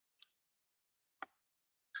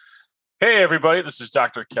Hey, everybody, this is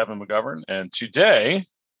Dr. Kevin McGovern, and today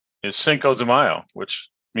is Cinco de Mayo,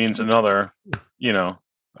 which means another,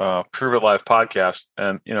 Prove It Live podcast.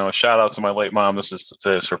 And, a shout out to my late mom.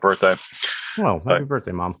 Today is her birthday. Well, happy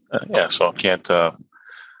birthday, Mom. So I can't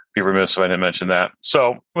be remiss if I didn't mention that.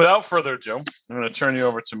 So without further ado, I'm going to turn you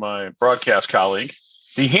over to my broadcast colleague,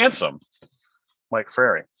 the handsome Mike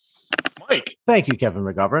Frary. Mike. Thank you, Kevin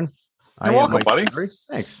McGovern. You're welcome, buddy. Frary.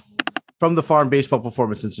 Thanks. From the Farm Baseball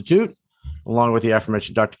Performance Institute, along with the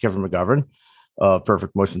aforementioned Dr. Kevin McGovern of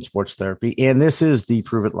Perfect Motion Sports Therapy. And this is the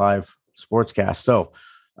Prove It Live Sportscast. So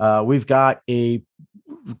we've got a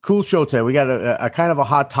cool show today. We got a kind of a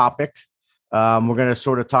hot topic. We're going to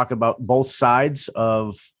sort of talk about both sides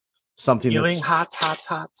of something Feeling that's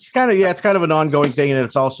hot. it's kind of an ongoing thing. And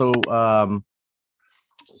it's also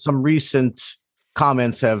some recent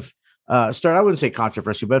comments have started. I wouldn't say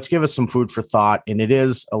controversy, but let's give us some food for thought. And it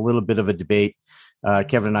is a little bit of a debate.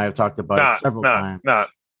 Kevin and I have talked about it several times.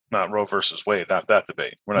 Not Roe versus Wade, not that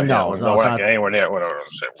debate. We're not getting anywhere near. We're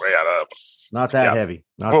way out of. Not that heavy.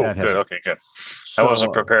 Not that heavy. Good. Okay, good. So, I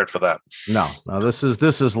wasn't prepared for that. No. This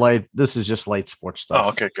is light. This is just light sports stuff. Oh,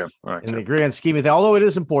 okay, good. All right. In the grand scheme of things, although it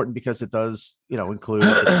is important because it does, include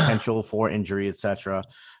the potential for injury, etc.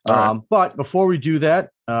 But before we do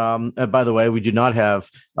that, and by the way, we do not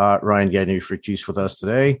have Ryan Gagne Fritzs with us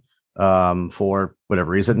today. For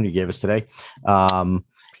whatever reason he gave us today.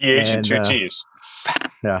 PH and two T's.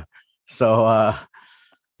 Yeah. So,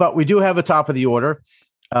 but we do have a top of the order.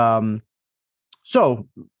 So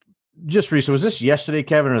just recently, was this yesterday,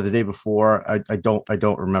 Kevin, or the day before? I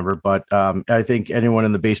don't remember, but I think anyone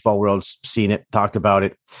in the baseball world's seen it, talked about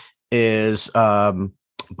it, is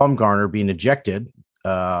Bumgarner being ejected.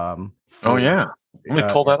 Let me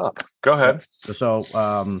pull that up. Go ahead.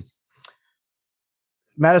 So,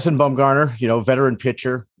 Madison Bumgarner, veteran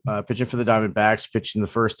pitcher, pitching for the Diamondbacks, pitching the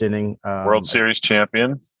first inning. World Series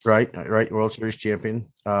champion. Right. World Series champion.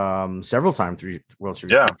 Several times World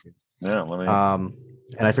Series champion. Yeah.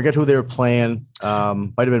 And I forget who they were playing.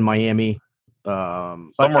 Might have been Miami.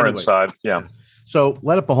 Somewhere inside. Yeah. So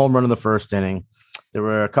let up a home run in the first inning. There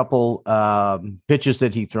were a couple pitches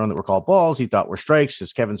that he'd thrown that were called balls he thought were strikes,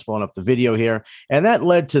 as Kevin's pulling up the video here. And that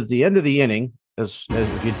led to the end of the inning. As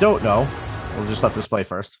if you don't know, we'll just let this play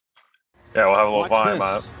first. Yeah, we'll have a little volume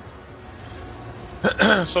on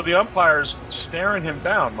it. So the umpire's staring him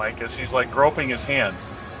down, Mike, as he's like groping his hand.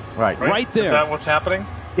 Right there. Is that what's happening?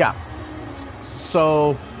 Yeah.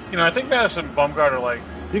 So, I think Madison Bumgarner,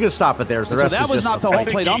 you can stop it there. The rest that was not the home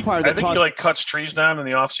plate umpire. I think he cuts trees down in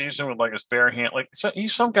the off season with his bare hand.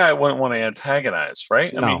 He's some guy I wouldn't want to antagonize,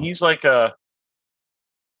 right? No. I mean, he's like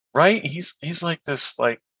he's like this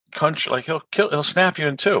country, he'll snap you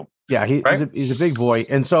in two. Yeah, he's a big boy.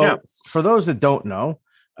 And so for those that don't know,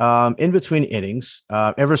 in between innings,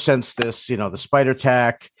 ever since this, the spider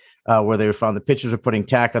tack, where they found the pitchers are putting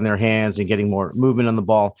tack on their hands and getting more movement on the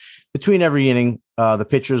ball, between every inning, the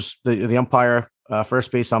pitchers, the umpire,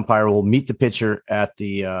 first base umpire will meet the pitcher at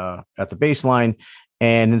the baseline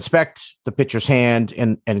and inspect the pitcher's hand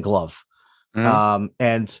and glove. Mm-hmm.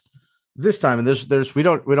 And this time, and there's we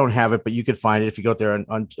don't have it, but you could find it if you go there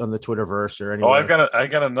on the Twitterverse or anywhere. Oh, I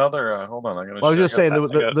got another. Hold on, I was just saying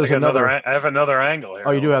there's another. I have another angle here.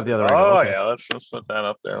 Oh, you do have the other angle. Oh, okay. Yeah, let's put that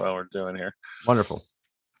up there while we're doing here. Wonderful,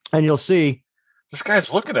 and you'll see this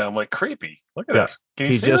guy's looking at him like creepy. Look at this. Can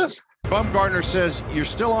you see this? Bumgarner says, "You're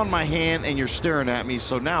still on my hand and you're staring at me,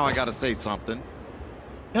 so now I got to say something."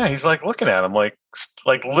 Yeah, he's looking at him like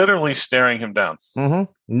literally staring him down. Mm-hmm.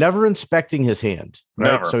 Never inspecting his hand.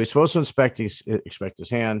 Right? Never. So he's supposed to inspect his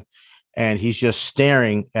hand, and he's just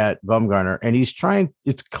staring at Bumgarner, and he's trying.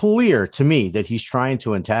 It's clear to me that he's trying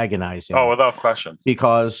to antagonize him. Oh, without question.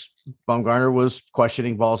 Because Bumgarner was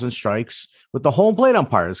questioning balls and strikes with the home plate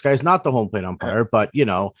umpire. This guy's not the home plate umpire, but And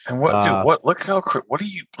what, dude? What? Look how. What are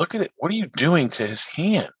you? Look at it. What are you doing to his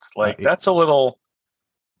hand? That's a little.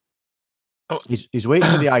 He's waiting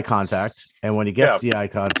for the eye contact, and when he gets the eye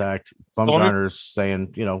contact, Bumgarner's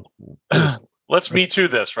saying, let's Me Too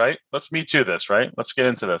this, right? Let's get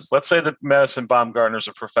into this. Let's say that Madison Bumgarner's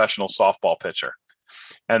a professional softball pitcher,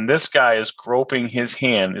 and this guy is groping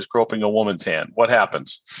a woman's hand. What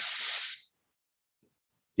happens?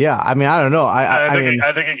 Yeah, I mean, I don't know. I think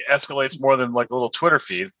it escalates more than a little Twitter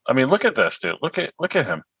feed. I mean, look at this, dude. Look at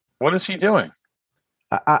him. What is he doing?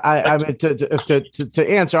 I mean, to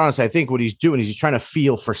answer honestly, I think what he's doing is he's trying to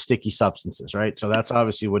feel for sticky substances, right? So that's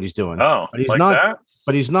obviously what he's doing. Oh, but he's not. That?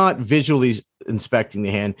 But he's not visually inspecting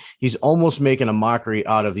the hand. He's almost making a mockery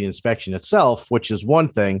out of the inspection itself, which is one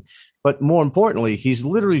thing. But more importantly, he's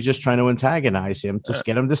literally just trying to antagonize him to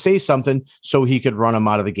get him to say something so he could run him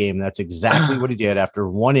out of the game. That's exactly what he did after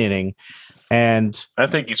one inning. And I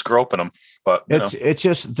think he's groping him, but it's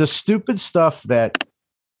just the stupid stuff that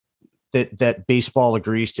baseball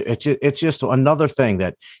agrees to. It's just another thing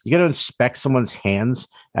that you got to inspect someone's hands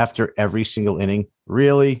after every single inning.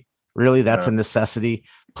 Really, that's a necessity.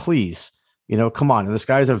 Please, come on. And this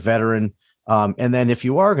guy's a veteran. And then if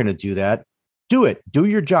you are going to do that, do it. Do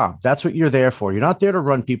your job. That's what you're there for. You're not there to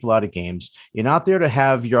run people out of games. You're not there to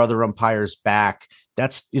have your other umpires back.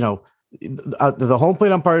 That's, the home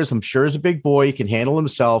plate umpires, I'm sure, is a big boy. He can handle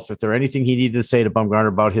himself. If there anything he needed to say to Bumgarner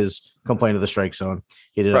about his complaint of the strike zone,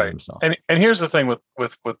 he did it himself. And here's the thing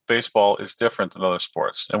with baseball is different than other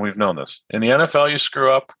sports, and we've known this. In the NFL, you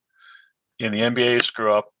screw up. In the NBA, you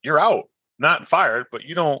screw up. You're out, not fired, but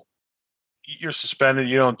you're suspended.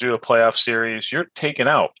 You don't do a playoff series. You're taken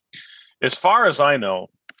out. As far as I know,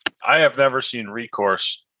 I have never seen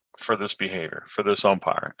recourse for this behavior, for this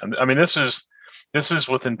umpire. And I mean, this is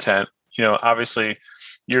with intent. Obviously,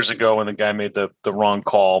 years ago when the guy made the wrong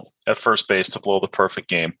call at first base to blow the perfect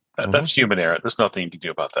game, that's human error. There's nothing you can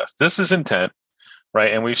do about that. This is intent,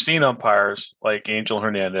 right? And we've seen umpires like Angel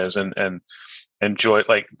Hernandez and Joy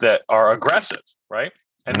that are aggressive, right?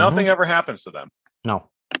 And nothing ever happens to them.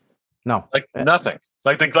 No, nothing.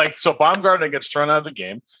 So Baumgartner gets thrown out of the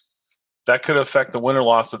game. That could affect the win or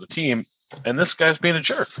loss of the team, and this guy's being a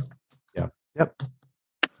jerk. Yeah. Yep.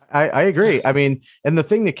 I agree. I mean, and the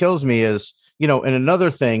thing that kills me is, and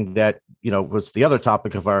another thing that, was the other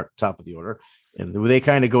topic of our top of the order, and they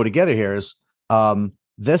kind of go together here is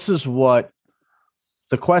this is what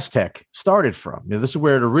the Quest Tech started from. This is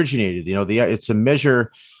where it originated. It's a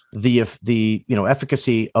measure the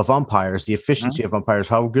efficacy of umpires, the efficiency of umpires,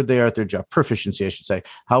 how good they are at their job, proficiency, I should say,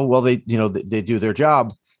 how well they do their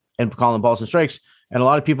job and calling balls and strikes. And a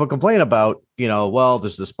lot of people complain about,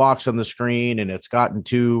 there's this box on the screen and it's gotten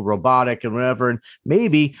too robotic and whatever. And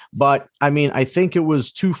maybe, but I mean, I think it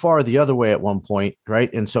was too far the other way at one point.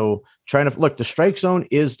 Right. And so trying to look, the strike zone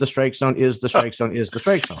is the strike zone is the strike zone is the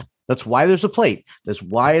strike zone. That's why there's a plate. That's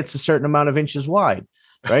why it's a certain amount of inches wide.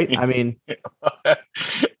 Right. I mean,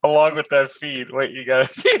 along with that feed. Wait, you got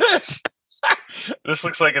to see this. This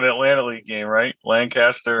looks like an Atlanta League game, right?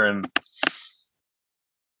 Lancaster and.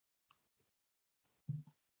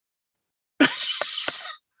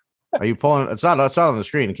 Are you pulling? It's not on the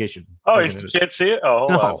screen in case you. Oh, you can't see it. Oh,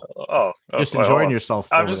 hold on. Oh, just enjoying yourself.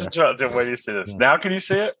 I'm just enjoying. Wait, do you see this? Yeah. Now, can you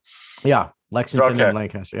see it? Yeah, Lexington and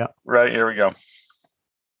Lancaster. Yeah, right. Here we go.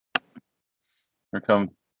 Here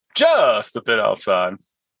come just a bit outside.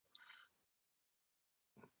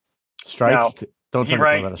 Strike. Now, don't he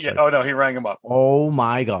rang. Yeah, oh no, he rang him up. Oh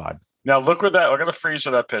my God. Now look where that. We're gonna freeze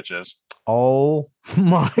where that pitch is. Oh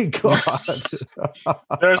my God.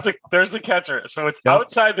 There's the catcher. So it's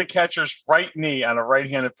outside the catcher's right knee on a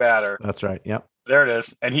right-handed batter. That's right. Yep. There it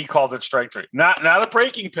is. And he called it strike three. Not a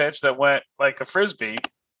breaking pitch that went like a frisbee,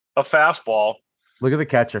 a fastball. Look at the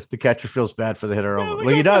catcher. The catcher feels bad for the hitter. Yeah,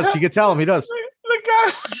 look, he does. You can tell him he does. The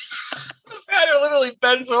guy, the batter literally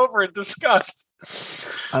bends over in disgust.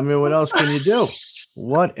 I mean, what else can you do?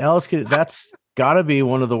 What else can? That's got to be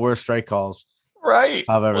one of the worst strike calls, right?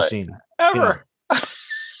 I've ever seen. Ever.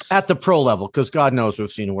 At the pro level, because God knows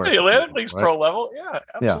we've seen worse. The Atlantic League's pro level. Yeah,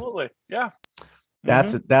 absolutely. Yeah.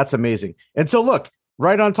 That's amazing. And so look,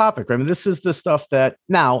 right on topic. I mean, this is the stuff that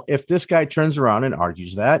now, if this guy turns around and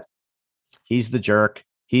argues that, he's the jerk.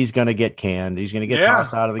 He's going to get canned. He's going to get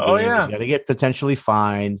tossed out of the game. He's going to get potentially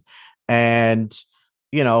fined. And,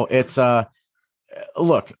 it's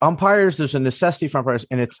look, umpires, there's a necessity for umpires.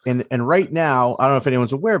 And and right now, I don't know if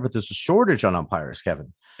anyone's aware, but there's a shortage on umpires,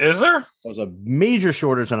 Kevin. Is there? There's a major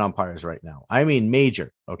shortage on umpires right now. I mean,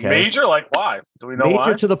 major. Okay. Major? Like why? Do we know why?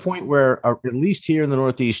 Major to the point where, at least here in the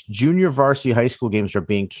Northeast, junior varsity high school games are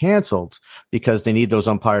being canceled because they need those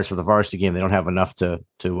umpires for the varsity game. They don't have enough to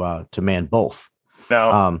man both.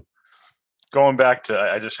 Now, going back to,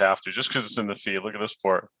 I just have to, just because it's in the feed. Look at this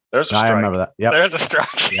sport. There's a strike. I remember that. Yep. There's a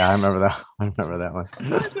strike. Yeah, I remember that. I remember that one.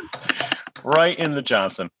 Right in the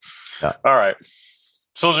Johnson. Yeah. All right.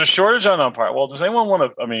 So there's a shortage on umpire. Well, does anyone want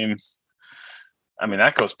to? I mean,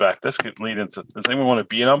 that goes back. This could lead into. Does anyone want to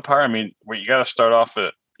be an umpire? I mean, where you got to start off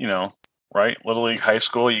at, right, Little League, high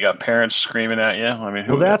school. You got parents screaming at you. I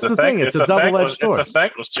mean, that's the thing. It's a double-edged sword. It's a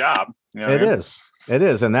thankless job. It is. It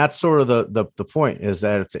is, and that's sort of the point is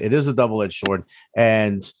that it is a double-edged sword,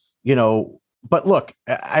 and But look,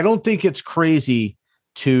 I don't think it's crazy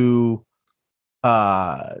to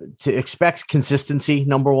to expect consistency,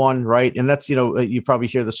 number one, right? And that's, you probably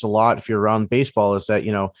hear this a lot if you're around baseball, is that,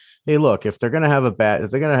 hey, look, if they're going to have if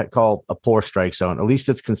they're going to call a poor strike zone, at least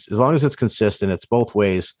it's as long as it's consistent, it's both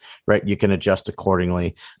ways, right? You can adjust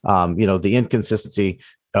accordingly. The inconsistency,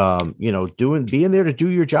 being there to do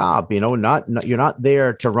your job, you're not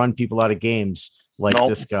there to run people out of games like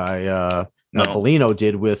this guy, Bellino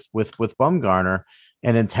did with Bumgarner,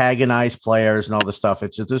 and antagonize players and all this stuff.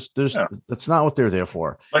 It's just that's not what they're there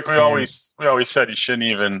for. Like we always said, you shouldn't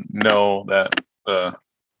even know that the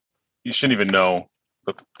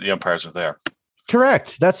umpires are there.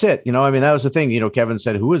 Correct. That's it. That was the thing. Kevin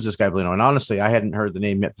said, "Who is this guy, Bellino?" And honestly, I hadn't heard the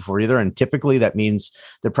name yet before either. And typically, that means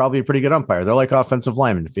they're probably a pretty good umpire. They're like offensive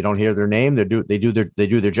linemen. If you don't hear their name, they do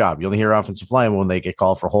their job. You only hear offensive linemen when they get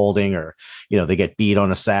called for holding, or they get beat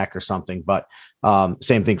on a sack or something. But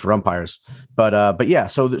same thing for umpires. But yeah.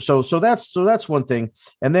 So that's one thing.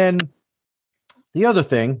 And then the other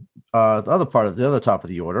thing, the other top of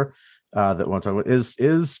the order that one talk about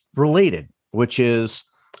is related, which is.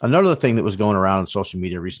 Another thing that was going around on social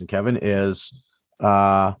media recently, Kevin, is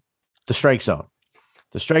the strike zone.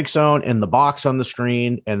 The strike zone and the box on the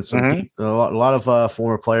screen. And a lot of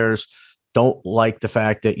former players don't like the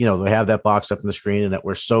fact that, they have that box up on the screen and that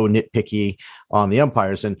we're so nitpicky on the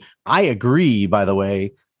umpires. And I agree, by the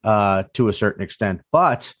way, to a certain extent.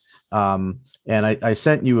 But and I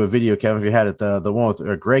sent you a video, Kevin, if you had it, the one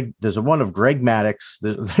with Greg. There's one of Greg Maddux.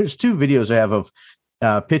 There's two videos I have of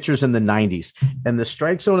pitchers in the 90s and the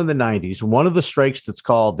strike zone in the 90s. One of the strikes that's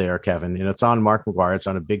called there, Kevin, and it's on Mark McGwire. It's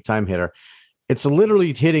on a big time hitter. It's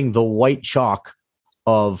literally hitting the white chalk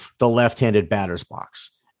of the left-handed batter's box,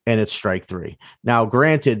 and it's strike 3. Now,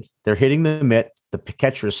 granted, they're hitting the mitt. The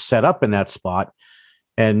catcher is set up in that spot,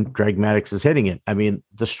 and Greg Maddux is hitting it.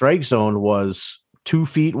 The strike zone was 2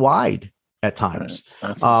 feet wide at times.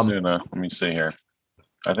 That's let me see here.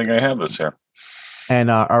 I think I have this here. And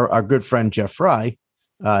our good friend Jeff Fry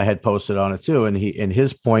had posted on it too, and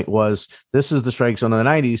his point was, this is the strike zone in the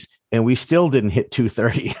 90s, and we still didn't hit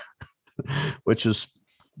 230, which is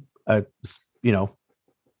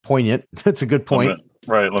poignant. That's a good point.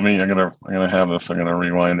 Right. I'm gonna have this. I'm gonna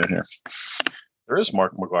rewind it here. There is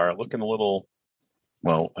Mark McGwire looking a little,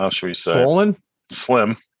 well, how should we say, swollen,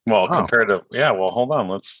 slim. Well, compared to hold on.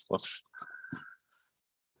 Let's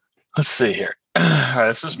see here. All right,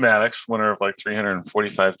 this is Maddux, winner of like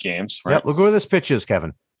 345 games. Right? Yep. Look where this pitch is,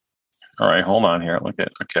 Kevin. All right, hold on here.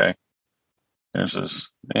 Okay. There's this.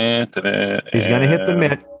 He's going to hit the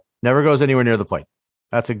mitt. Never goes anywhere near the plate.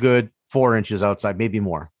 That's a good 4 inches outside, maybe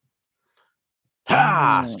more.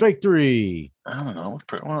 Strike 3. I don't know.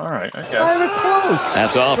 Well, all right, I guess. Close.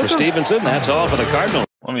 That's all for Stevenson. That's all for the Cardinals.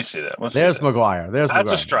 Let me see that. There's McGwire. That's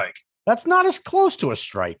McGwire. A strike. That's not as close to a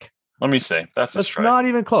strike. Let me see. That's a strike. Not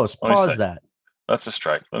even close. Pause that. That's a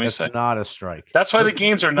strike. Let me say. Not a strike. That's why the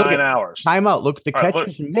games are 9 hours. Time out. Look, the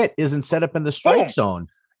catcher's mitt isn't set up in the strike zone.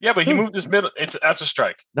 Yeah, but he moved his middle. That's a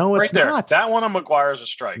strike. No, it's right not. There. That one on McGwire is a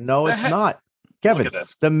strike. No, it's not. Kevin,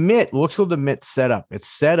 the mitt. Looks how the mitt's set up. It's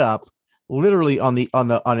set up literally on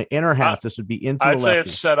the inner half. This would be into the lefty. I'd say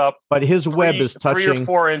it's set up, but his web is touching 3 or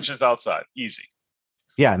 4 inches outside. Easy.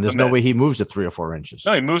 Yeah, and there's no way he moves it 3 or 4 inches.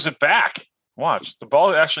 No, he moves it back. Watch, the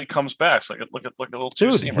ball actually comes back. So look at a little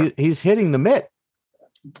two-seamer. He's hitting the mitt.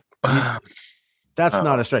 That's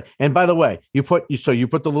not a strike. And by the way, you put the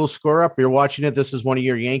little score up. You're watching it. This is one of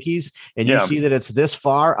your Yankees, and you see that it's this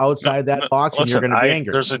far outside that box, and you're going to be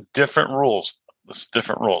angry. There's different rules. There's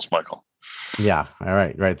different rules, Michael. Yeah. All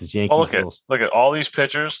right. Right. The Yankees rules. Look at all these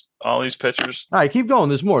pitchers. All right. Keep going.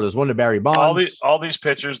 There's more. There's one to Barry Bonds. All these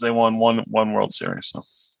pitchers. They won one World Series. So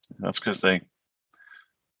that's because they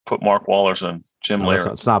put Mark Wallers and Jim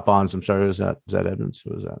Lehrer. It's not Bonds. I'm sorry. Was that Edmonds?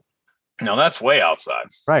 Who was that? No, that's way outside.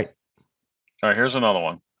 Right. All right, here's another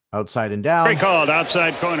one. Outside and down. Great called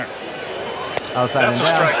outside corner. Outside and down. That's a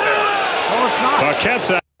strike there. Oh, it's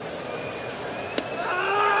not.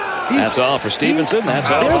 That's all for Stevenson.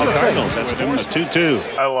 That's all for the Cardinals. That's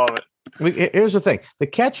 2-2. I love it. Here's the thing. The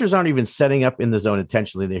catchers aren't even setting up in the zone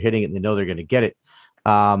intentionally. They're hitting it and they know they're going to get it.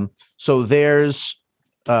 So there's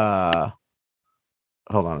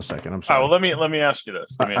hold on a second. I'm sorry. All right, well, let me ask you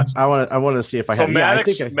this. I want to see if I have.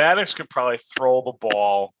 Maddux could probably throw the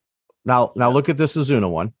ball. Now look at this Ozuna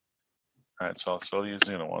one. All right, so I'll throw the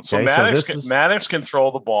Ozuna one. So Maddux can throw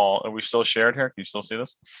the ball. Are we still sharing here? Can you still see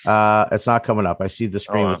this? It's not coming up. I see the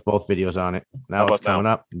screen with both videos on it. Now it's coming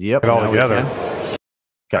up. Yep. All together. Okay.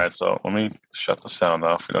 All right, so let me shut the sound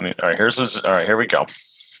off. We don't need. All right, all right, here we go.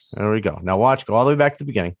 There we go. Now watch. Go all the way back to the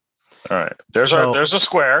beginning. All right. There's a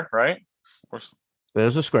square, right?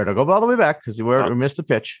 There's a square. Don't go all the way back because we missed the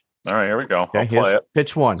pitch. All right, here we go. Okay, play it.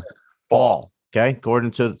 Pitch 1. Ball. Okay,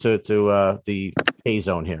 Gordon to the K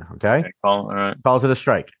zone here. Okay, all right. Calls it a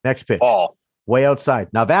strike. Next pitch, Ball. Way outside.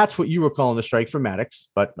 Now that's what you were calling a strike for Maddox,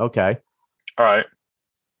 but okay. All right.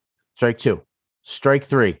 Strike 2, strike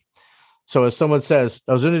 3. So as someone says,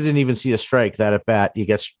 Ozuna didn't even see a strike that at bat. He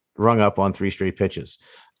gets rung up on 3 straight pitches.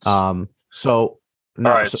 So all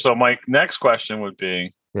right. So my next question would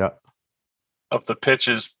be, of the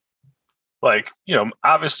pitches, like,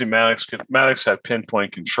 obviously Maddox had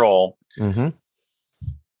pinpoint control. Mm-hmm.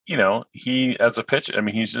 He as a pitcher, I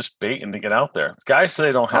mean, he's just baiting to get out there. Guys say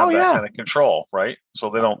they don't have that kind of control, right? So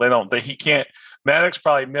he can't. Maddox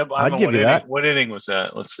probably nibble. I don't know what inning was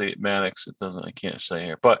that. Let's see, Maddox. I can't say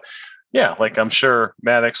here, but yeah, like I'm sure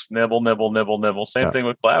Maddox nibble. Same thing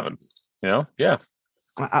with Glavine. Yeah.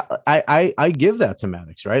 I give that to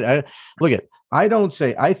Maddox, right?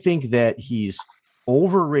 I think that he's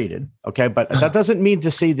overrated. Okay. But that doesn't mean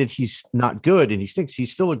to say that he's not good and he thinks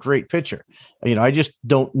he's still a great pitcher. I just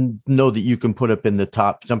don't know that you can put up in the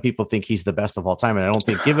top. Some people think he's the best of all time. And I don't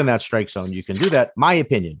think given that strike zone, you can do that. My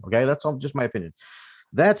opinion. Okay. That's all just my opinion.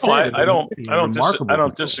 That's I don't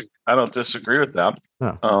disagree with that.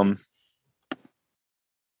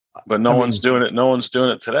 But no one's doing it. No one's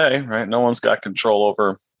doing it today, right? No one's got control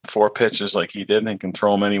over 4 pitches like he did and can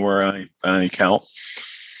throw them anywhere on any count.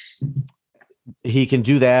 He can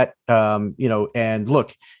do that, and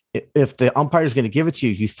look, if the umpire is going to give it to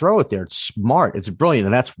you, you throw it there. It's smart. It's brilliant.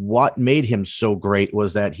 And that's what made him so great,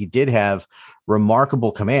 was that he did have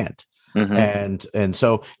remarkable command. Mm-hmm. And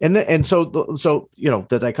so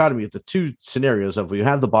the dichotomy of the 2 scenarios of where you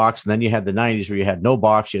have the box and then you had the 90s where you had no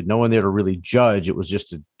box, you had no one there to really judge. It was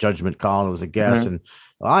just a judgment call. It was a guess. Mm-hmm. And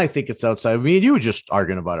I think it's outside. I mean, you were just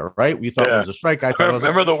arguing about it, right? We thought it was a strike. I thought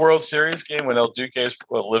remember the World Series game when El Duque's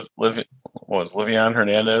Livian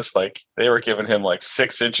Hernandez? Like they were giving him like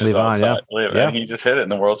 6 inches outside, and he just hit it in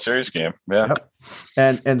the World Series game. Yeah,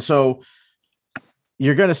 and so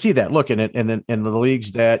you're going to see that. Look, in the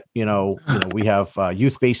leagues that we have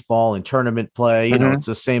youth baseball and tournament play. It's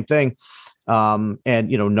the same thing, and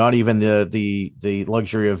not even the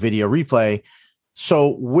luxury of video replay.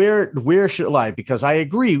 So where should it lie? Because I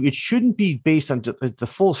agree, it shouldn't be based on the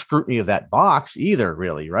full scrutiny of that box either,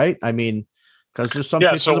 really, right? I mean, because there's some.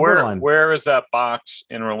 Yeah. So where is that box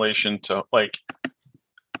in relation to like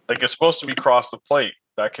it's supposed to be across the plate?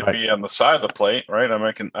 That could be on the side of the plate, right? I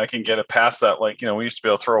mean, I can get it past that. Like, we used to be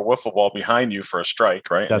able to throw a wiffle ball behind you for a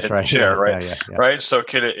strike, right? That's right. Chair, right? Yeah. Right. So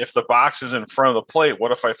if the box is in front of the plate,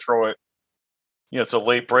 what if I throw it? It's a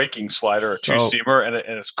late breaking slider, a 2-seamer, and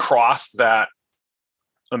it's crossed that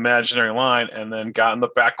imaginary line and then got in the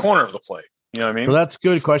back corner of the plate. You know what I mean? Well, that's a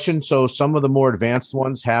good question. So some of the more advanced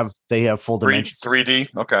ones have full dimension 3D.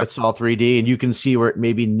 Okay. It's all 3D, and you can see where it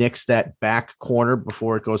maybe nicks that back corner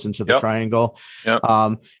before it goes into the triangle. Yep.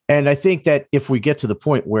 And I think that if we get to the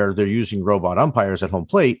point where they're using robot umpires at home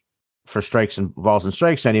plate for strikes and balls and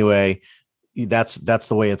strikes anyway, that's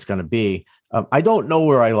the way it's going to be. I don't know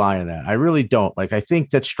where I lie on that. I really don't. Like, I think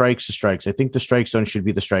that strikes are strikes. I think the strike zone should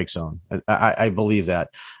be the strike zone. I believe that.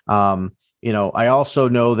 I also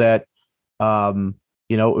know that,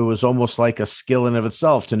 it was almost like a skill in of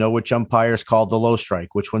itself to know which umpires called the low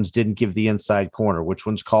strike, which ones didn't give the inside corner, which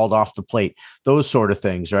ones called off the plate, those sort of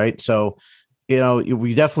things. Right. So,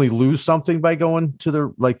 we definitely lose something by going to the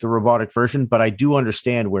robotic version, but I do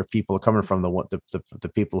understand where people are coming from, the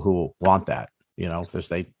people who want that, because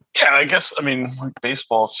they. Yeah, I guess,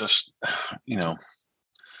 baseball is just,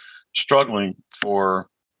 struggling for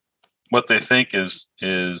what they think is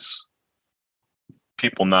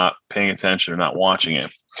people not paying attention or not watching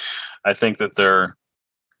it. I think that they're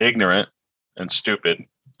ignorant and stupid.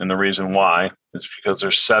 And the reason why is because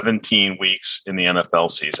there's 17 weeks in the NFL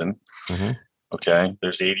season. Mm-hmm. Okay.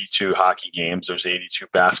 There's 82 hockey games. There's 82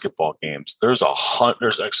 basketball games. There's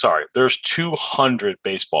 200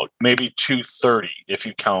 baseball, maybe 230 if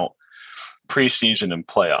you count preseason and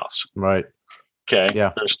playoffs. Right. Okay.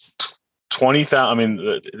 Yeah. There's 20,000.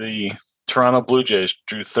 The Toronto Blue Jays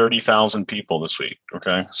drew 30,000 people this week.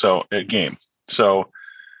 Okay. So a game. So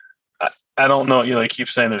I don't know, they keep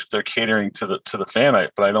saying they're catering to the fan,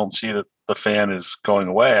 but I don't see that the fan is going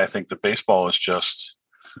away. I think the baseball is just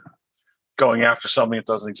going after something that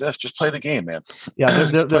doesn't exist. Just play the game, man. Yeah,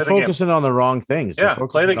 they're focusing on the wrong things.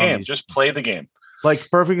 Play the game. Just play the game. Like,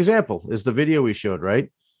 perfect example is the video we showed, right?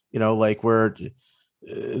 Like we're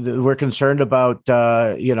concerned about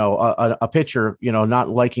a pitcher, not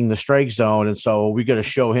liking the strike zone, and so we got to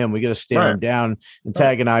show him. We got to stare him down,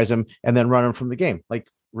 antagonize him, and then run him from the game. Like,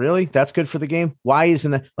 really? That's good for the game? Why isn't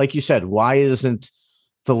that? Like you said, why isn't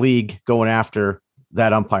the league going after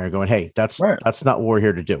that umpire going, hey, that's not what we're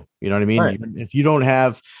here to do. You know what I mean? Right. If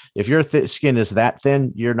your skin is that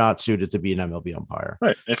thin, you're not suited to be an MLB umpire.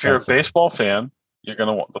 Right. If you're a baseball fan, you're going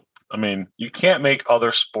to want you can't make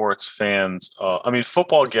other sports fans.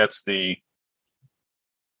 Football gets the,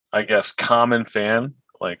 I guess, common fan.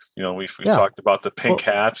 Like, we talked about the pink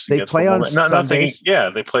hats. They play on Sundays.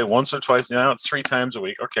 They play once or twice. Now it's 3 times a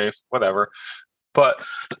week. Okay, whatever. But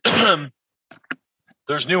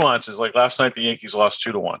there's nuances. Like last night, the Yankees lost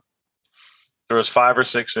 2-1. There was 5 or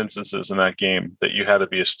 6 instances in that game that you had to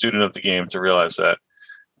be a student of the game to realize that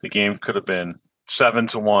the game could have been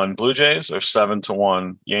 7-1 Blue Jays or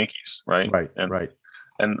 7-1 Yankees, right? Right.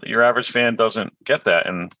 And your average fan doesn't get that.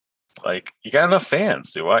 And you got enough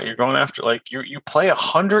fans, do what? You're going after you play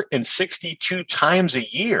 162 times a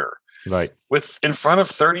year, right? In front of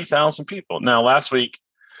 30,000 people. Now, last week,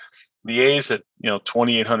 the A's had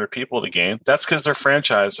 2,800 people at the game. That's because their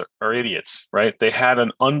franchise are idiots, right? They had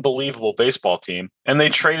an unbelievable baseball team, and they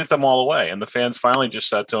traded them all away. And the fans finally just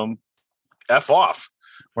said to them, "F off,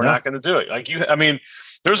 we're not going to do it."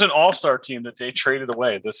 There's an all-star team that they traded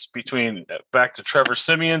away. This between back to Trevor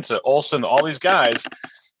Simeon to Olsen, all these guys.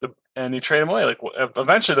 And they trade them away.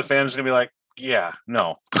 Eventually, the fans are going to be like, "Yeah,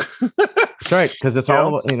 no." That's right, because it's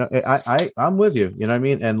all I'm with you. You know what I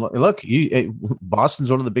mean? And look, Boston's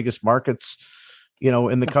one of the biggest markets,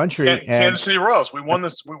 in the country. Kansas City Royals. We won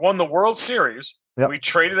this. We won the World Series. Yep. We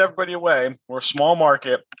traded everybody away. We're a small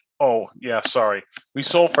market. Oh yeah, sorry. We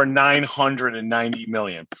sold for $990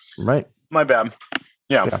 million. Right. My bad.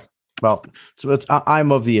 Yeah. Well, so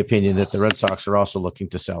I'm of the opinion that the Red Sox are also looking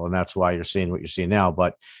to sell, and that's why you're seeing what you're seeing now.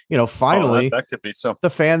 But finally, that could be so. The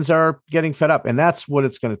fans are getting fed up, and that's what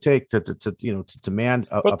it's going to take to demand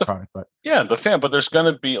a product. But but there's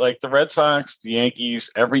going to be the Red Sox, the Yankees.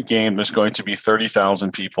 Every game, there's going to be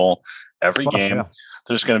 30,000 people. Every game,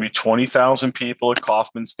 there's going to be 20,000 people at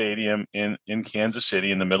Kauffman Stadium in Kansas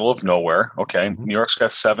City, in the middle of nowhere. Okay, mm-hmm. New York's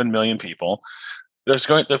got 7 million people. Their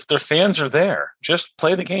fans are there. Just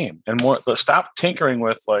play the game and more. Stop tinkering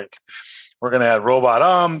with we're going to add robot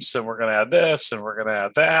umps and we're going to add this and we're going to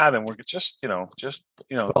add that and we're just the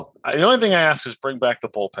only thing I ask is bring back the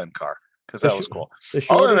bullpen car because that was cool.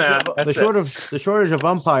 The shortage of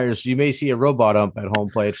umpires, you may see a robot ump at home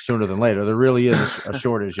plate sooner than later. There really is a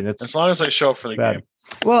shortage, and it's as long as they show up for the game.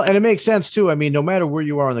 Well, and it makes sense too. I mean, no matter where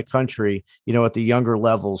you are in the country, at the younger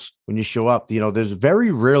levels, when you show up, there's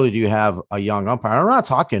very rarely do you have a young umpire. I'm not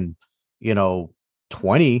talking,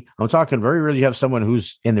 20. I'm talking very rarely you have someone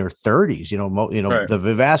who's in their 30s. Right. The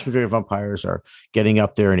vast majority of umpires are getting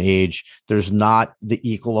up there in age. There's not the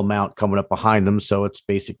equal amount coming up behind them, so it's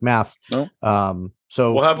basic math. No.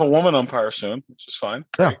 So we'll have a woman umpire soon, which is fine.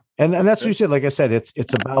 Yeah, and that's what you said. Like I said,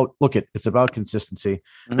 it's about it's about consistency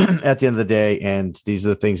at the end of the day, and these are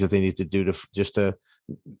the things that they need to do to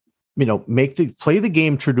play the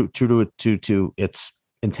game true to its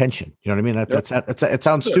intention. You know what I mean? It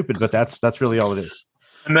sounds stupid, but that's really all it is.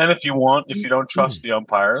 And then if you don't trust the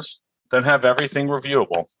umpires, then have everything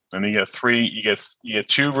reviewable, and you get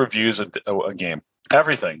 2 reviews a game.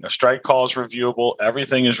 Everything. A strike call is reviewable.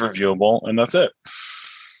 Everything is reviewable, and that's it.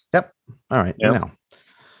 Yep. All right. Yep. Now,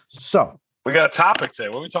 so we got a topic today.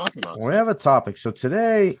 What are we talking about? We have a topic. So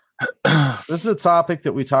today, this is a topic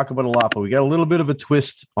that we talk about a lot, but we got a little bit of a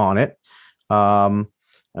twist on it. I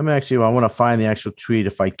want to find the actual tweet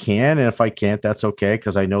if I can, and if I can't, that's okay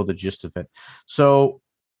because I know the gist of it. So,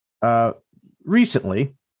 recently,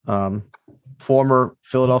 former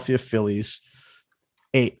Philadelphia Phillies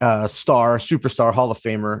superstar Hall of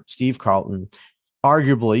Famer Steve Carlton,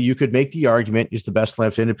 arguably you could make the argument he's the best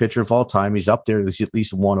left-handed pitcher of all time. He's up there. There's at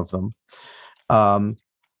least one of them.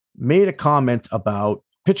 Made a comment about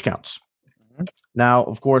pitch counts. Mm-hmm. Now,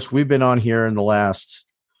 of course, we've been on here in the last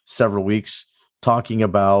several weeks talking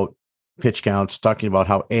about pitch counts, talking about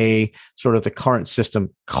how sort of the current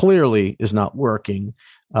system clearly is not working.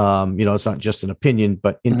 It's not just an opinion,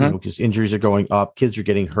 but because injuries are going up, kids are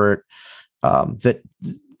getting hurt. That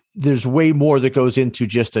there's way more that goes into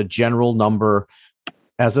just a general number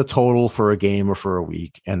as a total for a game or for a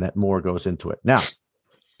week, and that more goes into it. Now,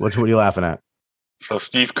 what are you laughing at? So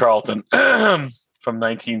Steve Carlton from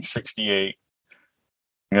 1968.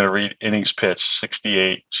 I'm going to read innings pitched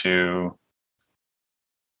 68 to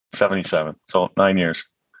 77. So 9 years.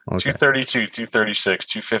 Okay. 232, 236,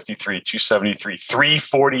 253, 273,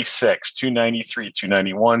 346, 293,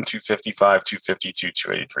 291, 255, 252,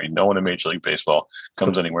 283. No one in Major League Baseball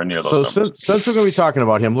comes anywhere near those numbers. Since we're going to be talking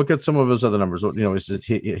about him, look at some of his other numbers. His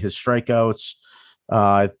strikeouts,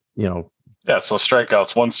 Yeah, so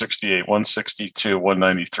strikeouts 168, 162,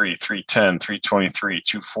 193, 310, 323,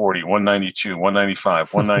 240, 192,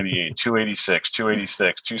 195, 198, 286,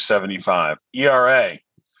 286, 275. ERA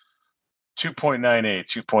 2.98,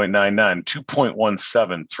 2.99,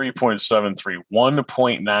 2.17, 3.73,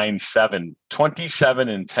 1.97, 27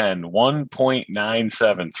 and 10,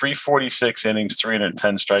 1.97, 346 innings,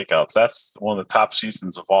 310 strikeouts. That's one of the top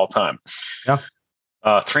seasons of all time. Yeah.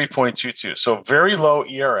 3.22. So very low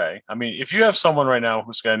ERA. I mean, if you have someone right now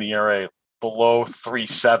who's got an ERA below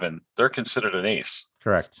 3.7, they're considered an ace.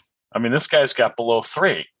 Correct. I mean, this guy's got below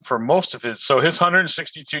 3 for most of his. So his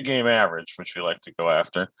 162 game average, which we like to go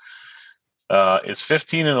after, is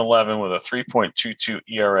 15 and 11 with a 3.22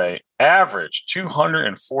 ERA. Average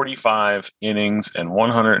 245 innings and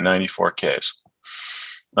 194 Ks.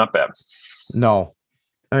 Not bad. No.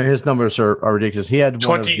 I mean, his numbers are ridiculous. He had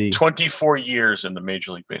 24 years in the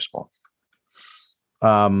Major League Baseball.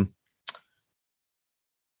 I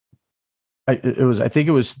think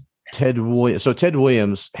it was Ted Williams. So Ted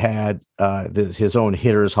Williams had his own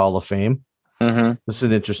Hitters Hall of Fame. Mm-hmm. This is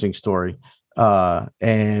an interesting story.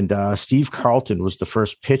 And Steve Carlton was the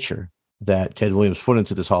first pitcher that Ted Williams put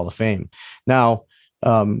into this Hall of Fame. Now,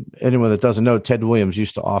 anyone that doesn't know, Ted Williams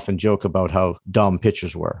used to often joke about how dumb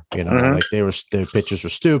pitchers were, like their pitchers were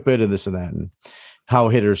stupid and this and that, and how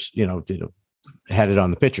hitters, had it on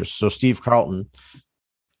the pitchers. So Steve Carlton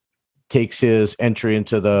takes his entry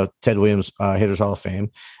into the Ted Williams Hitters Hall of Fame,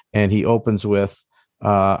 and he opens with,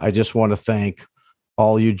 I just want to thank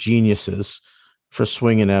all you geniuses for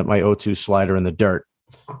swinging at my 0-2 slider in the dirt.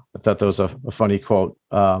 I thought that was a funny quote.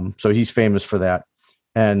 So he's famous for that.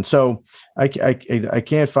 And so I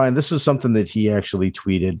can't find, this is something that he actually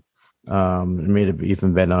tweeted. It may have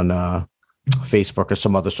even been on Facebook or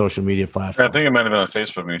some other social media platform. I think it might have been on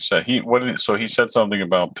Facebook when he said he said something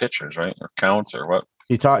about pitchers, right? Or counts or what?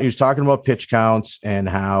 He was talking about pitch counts and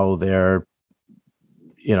how they're,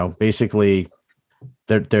 basically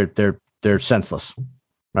they're senseless.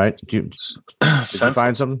 Right? Did you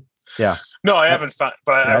find something? Yeah. No, I haven't found,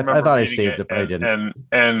 but I remember I thought I saved it, but I didn't.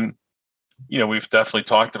 And we've definitely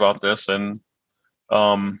talked about this, and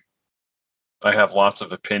I have lots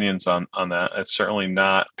of opinions on that. It's certainly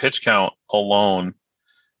not, pitch count alone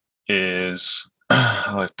is,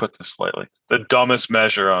 how do I put this slightly, the dumbest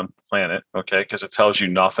measure on the planet, okay? Because it tells you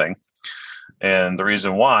nothing. And the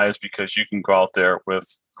reason why is because you can go out there with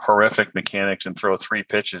horrific mechanics and throw 3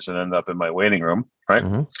 pitches and end up in my waiting room, right?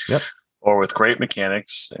 Mm-hmm. Yep. Or with great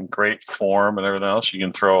mechanics and great form and everything else, you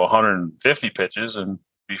can throw 150 pitches and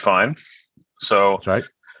be fine. So that's right.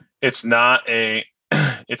 It's not a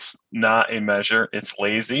measure. It's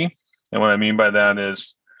lazy. And what I mean by that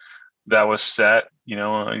is that was set,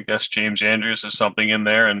 I guess James Andrews is something in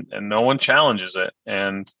there, and no one challenges it.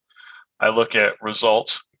 And I look at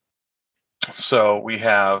results. So we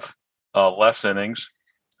have less innings,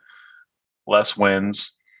 less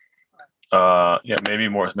wins. Maybe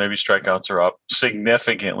more. Maybe strikeouts are up.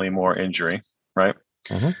 Significantly more injury, right?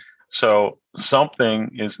 Mm-hmm. So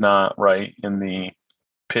something is not right in the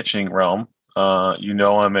pitching realm.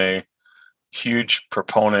 I'm a huge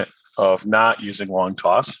proponent of not using long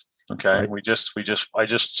toss. Okay, right.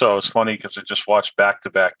 So it's funny because I just watched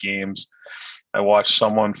back-to-back games. I watched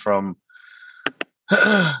someone from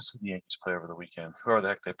the Yankees play over the weekend. Whoever the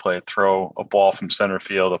heck they played, throw a ball from center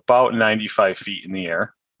field about 95 feet in the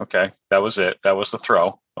air. Okay, that was it. That was the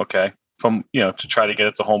throw. Okay, from to try to get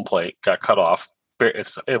it to home plate, got cut off.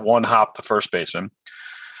 It one hop the first baseman,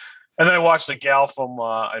 and then I watched the gal from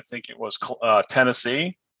I think it was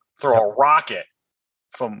Tennessee throw a rocket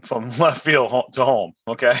from left field to home.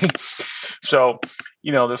 Okay, so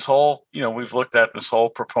this whole we've looked at this whole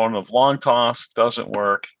proponent of long toss doesn't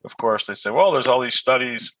work. Of course, they say, well, there's all these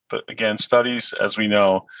studies, but again, studies, as we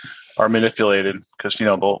know, are manipulated because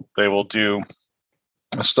they will do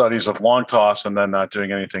studies of long toss and then not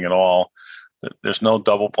doing anything at all. There's no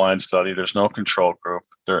double-blind study. There's no control group.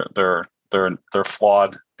 They're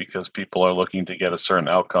flawed because people are looking to get a certain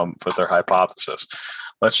outcome for their hypothesis.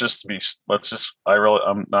 I'm not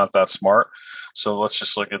that smart. So let's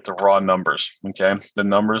just look at the raw numbers. Okay. The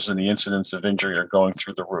numbers and the incidence of injury are going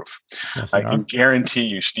through the roof. Yes, I can guarantee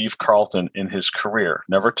you Steve Carlton in his career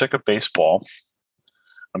never took a baseball.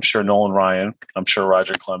 I'm sure Nolan Ryan, I'm sure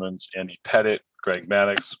Roger Clemens, Andy Pettit, Greg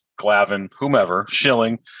Maddux, Glavine, whomever,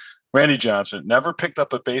 Schilling, Randy Johnson, never picked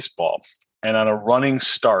up a baseball and on a running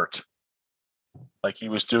start, like he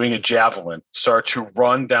was doing a javelin, start to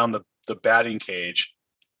run down the batting cage,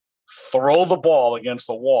 throw the ball against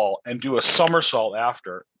the wall, and do a somersault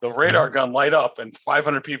after. The radar gun light up and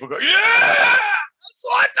 500 people go, yeah, that's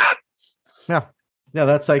awesome. Yeah,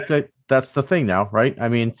 that's like that's the thing now, right? I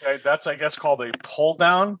mean, okay, that's I guess called a pull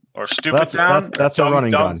down or stupid down. That's a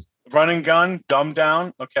running gun. Running gun, dumb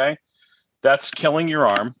down. Okay, that's killing your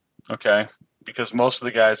arm. Okay, because most of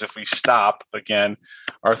the guys, if we stop again,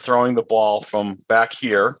 are throwing the ball from back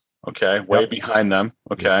here. Okay, way behind them.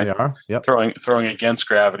 Okay, yes, they are. Yep. Throwing against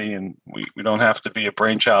gravity, and we don't have to be a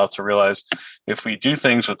brainchild to realize if we do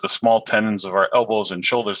things with the small tendons of our elbows and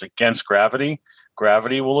shoulders against gravity,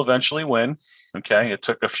 gravity will eventually win. Okay, it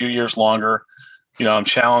took a few years longer. I'm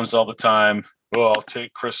challenged all the time. Oh, I'll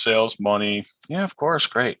take Chris Sale's money. Yeah, of course,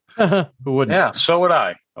 great. Who wouldn't? Yeah, so would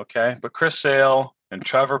I. Okay, but Chris Sale and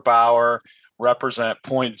Trevor Bauer represent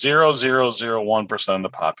 0.0001% of the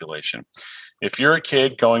population. If you're a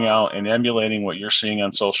kid going out and emulating what you're seeing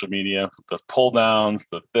on social media, the pull downs,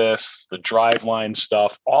 the drive line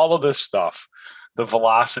stuff, all of this stuff, the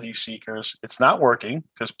velocity seekers, it's not working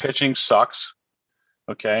because pitching sucks.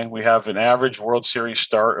 Okay. We have an average World Series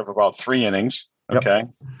start of about 3 innings. Okay.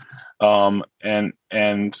 Yep. And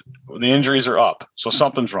the injuries are up. So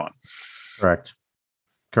something's wrong. Correct.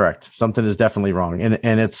 Something is definitely wrong. And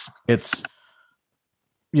it's,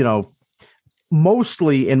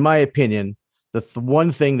 mostly, in my opinion, the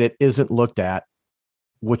one thing that isn't looked at,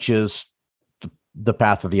 which is the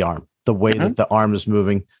path of the arm, the way that the arm is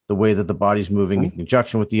moving, the way that the body's moving in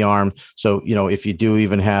conjunction with the arm. So, if you do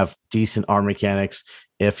even have decent arm mechanics,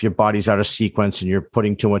 if your body's out of sequence and you're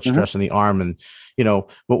putting too much stress on the arm, and,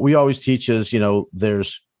 what we always teach is,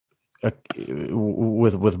 there's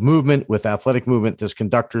with movement, with athletic movement, there's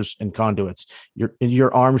conductors and conduits.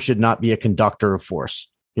 Your arm should not be a conductor of force.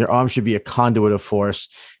 Your arm should be a conduit of force.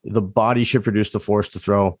 The body should produce the force to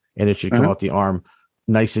throw, and it should come out the arm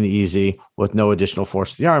nice and easy with no additional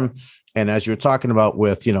force to the arm. And as you were talking about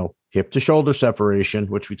with, hip to shoulder separation,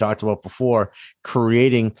 which we talked about before,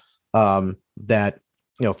 creating that,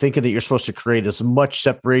 thinking that you're supposed to create as much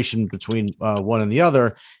separation between one and the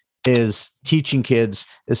other is teaching kids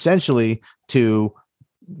essentially to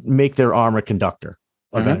make their arm a conductor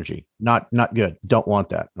of energy. Not good. Don't want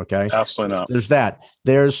that. Okay. Absolutely not. There's that.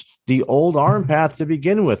 There's the old arm path to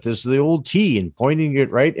begin with. There's the old T and pointing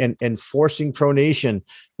it right and forcing pronation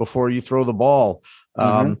before you throw the ball.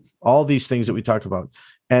 All these things that we talked about.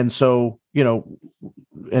 And so,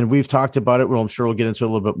 and we've talked about it. Well, I'm sure we'll get into it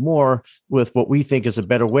a little bit more with what we think is a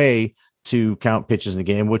better way to count pitches in the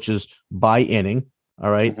game, which is by inning. All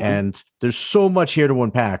right. And there's so much here to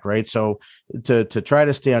unpack, right? So to try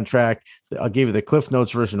to stay on track, I'll give you the Cliff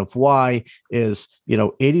Notes version of why is,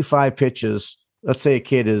 85 pitches. Let's say a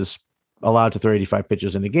kid is allowed to throw 85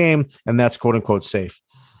 pitches in the game, and that's quote unquote safe.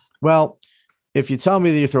 Well, if you tell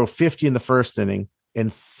me that you throw 50 in the first inning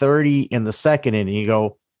and 30 in the second inning, you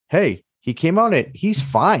go, hey, he came out at, he's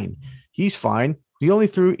fine. He only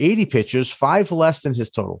threw 80 pitches, 5 less than his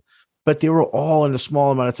total. But they were all in a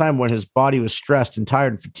small amount of time when his body was stressed and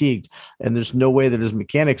tired and fatigued. And there's no way that his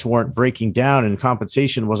mechanics weren't breaking down and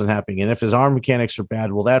compensation wasn't happening. And if his arm mechanics are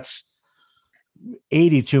bad, well, that's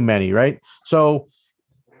 80 too many, right? So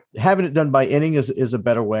having it done by inning is a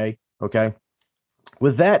better way. Okay.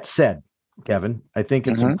 With that said, Kevin, I think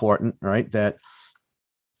it's important, right, that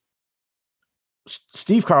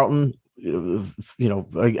Steve Carlton,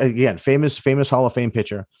 again, famous Hall of Fame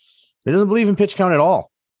pitcher, he doesn't believe in pitch count at all.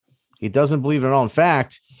 He doesn't believe it at all. In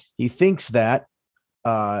fact, he thinks that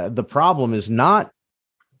the problem is not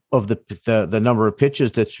of the number of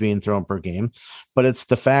pitches that's being thrown per game, but it's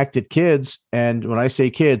the fact that kids, and when I say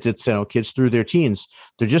kids, it's kids through their teens,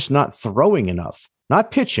 they're just not throwing enough, not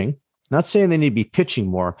pitching. Not saying they need to be pitching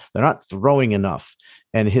more. They're not throwing enough.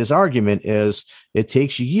 And his argument is it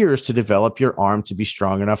takes years to develop your arm to be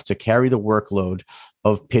strong enough to carry the workload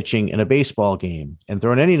of pitching in a baseball game and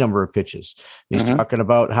throwing any number of pitches. He's talking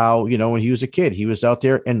about how, when he was a kid, he was out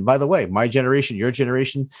there. And by the way, my generation, your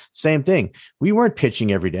generation, same thing. We weren't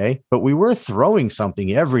pitching every day, but we were throwing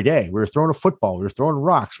something every day. We were throwing a football. We were throwing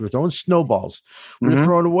rocks. We were throwing snowballs. We were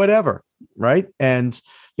throwing whatever. Right. And,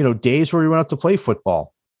 days where we went out to play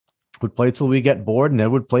football. Would play till we get bored, and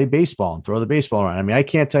then would play baseball and throw the baseball around. I mean, I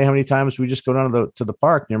can't tell you how many times we just go down to the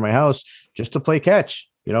park near my house just to play catch,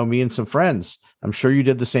 me and some friends. I'm sure you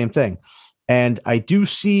did the same thing. And I do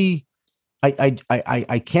see,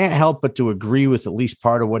 I can't help but to agree with at least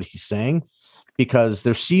part of what he's saying, because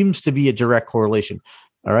there seems to be a direct correlation.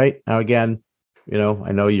 All right. Now, again,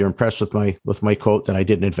 I know you're impressed with my quote that I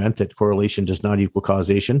didn't invent, that correlation does not equal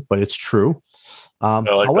causation, but it's true.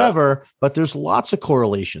 However, but there's lots of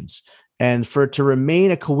correlations, and for it to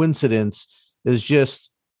remain a coincidence is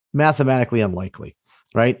just mathematically unlikely,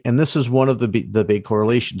 right? And this is one of the big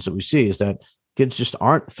correlations that we see, is that kids just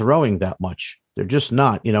aren't throwing that much. They're just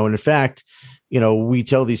not, and in fact, we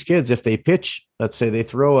tell these kids if they pitch, let's say they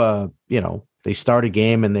throw they start a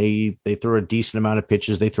game and they throw a decent amount of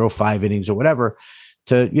pitches, they throw 5 innings or whatever,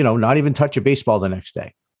 to, not even touch a baseball the next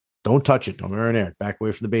day. Don't touch it. Don't marinate it. Back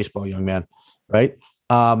away from the baseball, young man. Right.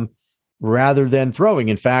 Rather than throwing.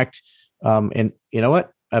 In fact, and you know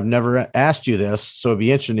what? I've never asked you this, so it'd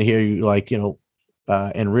be interesting to hear you,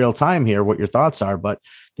 in real time here, what your thoughts are. But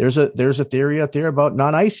there's a theory out there about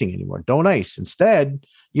not icing anymore. Don't ice. Instead,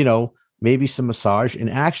 maybe some massage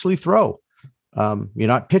and actually throw. You're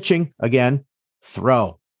not pitching again.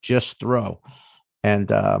 Just throw.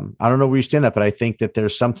 And I don't know where you stand at, but I think that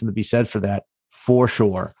there's something to be said for that for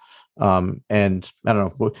sure. And I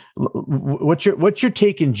don't know what's your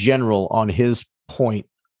take in general on his point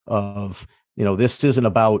of, this isn't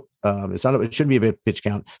about, it shouldn't be about pitch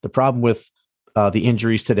count. The problem with the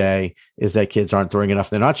injuries today is that kids aren't throwing enough.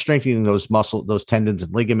 They're not strengthening those those tendons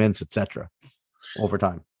and ligaments, etc. over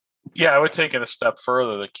time. Yeah, I would take it a step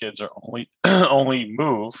further. The kids are only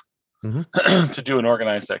move to do an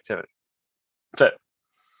organized activity. That's it.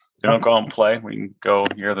 They don't go out and play. We can go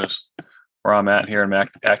here. There's where I'm at here in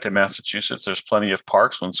Acton, Massachusetts. There's plenty of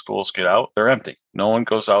parks. When schools get out, they're empty. No one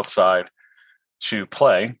goes outside to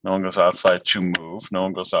play. No one goes outside to move. No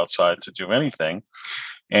one goes outside to do anything.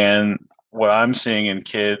 And what I'm seeing in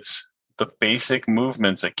kids, the basic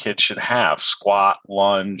movements that kids should have, squat,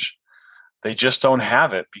 lunge, they just don't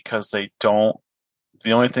have it because the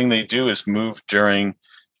only thing they do is move during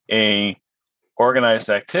a organized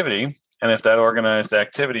activity. And if that organized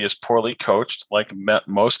activity is poorly coached, like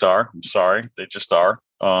most are, I'm sorry, they just are.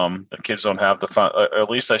 The kids don't have at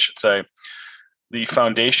least I should say, the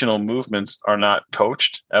foundational movements are not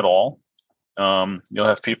coached at all. You'll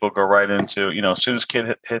have people go right into, as soon as a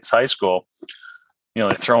kid hits high school, they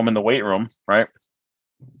throw them in the weight room, right?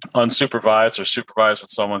 Unsupervised or supervised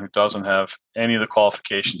with someone who doesn't have any of the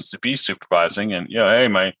qualifications to be supervising. And,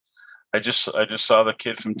 hey, I just saw the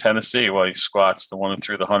kid from Tennessee while he squats, the one who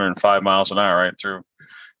threw the 105 miles an hour right through.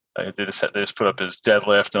 They just put up his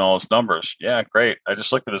deadlift and all his numbers. Yeah, great. I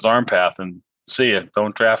just looked at his arm path and see it.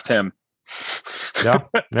 Don't draft him.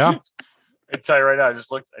 Yeah. I tell you right now, I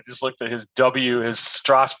just looked at his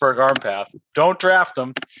Strasburg arm path. Don't draft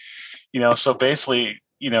him. So basically,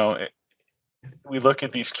 we look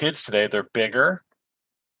at these kids today, they're bigger,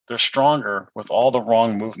 they're stronger with all the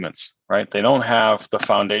wrong movements, right? They don't have the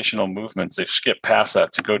foundational movements. They've skipped past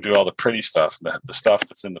that to go do all the pretty stuff, the stuff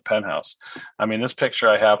that's in the penthouse. I mean, this picture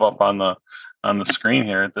I have up on the screen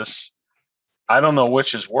here, I don't know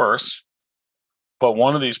which is worse, but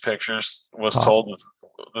one of these pictures was told.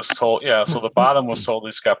 So the bottom was told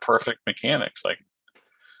he's got perfect mechanics. Like,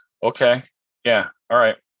 okay, yeah, all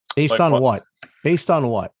right. Based on what?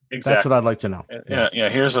 Exactly. That's what I'd like to know. Yeah.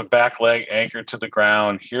 Here's a back leg anchored to the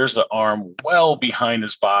ground. Here's the arm well behind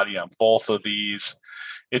his body on both of these.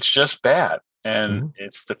 It's just bad. And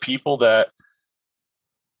it's the people that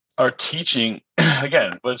are teaching,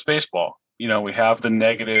 again, but it's baseball. We have the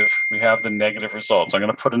negative results. I'm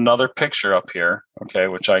going to put another picture up here, okay,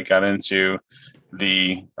 which I got into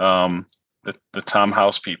the Tom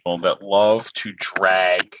House people that love to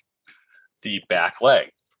drag the back leg.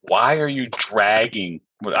 Why are you dragging?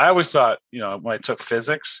 I always thought, when I took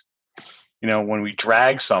physics, when we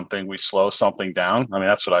drag something, we slow something down. I mean,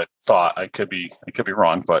 that's what I thought. I could be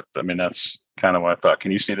wrong, but I mean, that's kind of what I thought.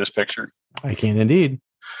 Can you see this picture? I can indeed.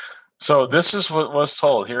 So this is what was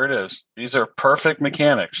told. Here it is. These are perfect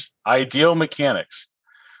mechanics, ideal mechanics.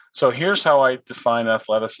 So here's how I define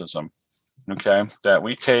athleticism. Okay. That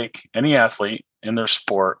we take any athlete in their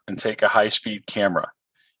sport and take a high-speed camera.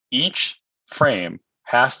 Each frame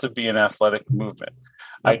has to be an athletic movement.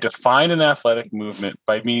 I define an athletic movement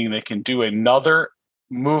by meaning they can do another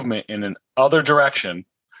movement in an other direction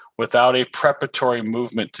without a preparatory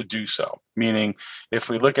movement to do so. Meaning, if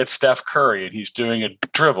we look at Steph Curry and he's doing a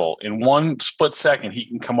dribble, in one split second, he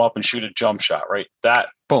can come up and shoot a jump shot, right? That,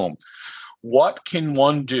 boom. What can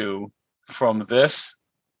one do from this,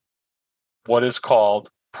 what is called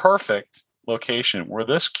perfect location, where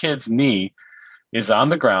this kid's knee is on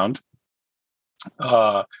the ground,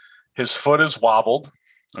 his foot is wobbled,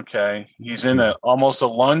 okay? He's in almost a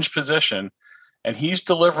lunge position, and he's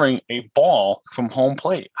delivering a ball from home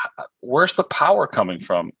plate. Where's the power coming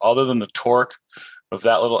from other than the torque of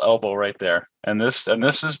that little elbow right there? And this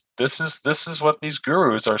is what these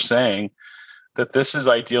gurus are saying, that this is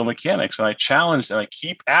ideal mechanics. And I challenge and I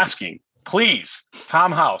keep asking, please,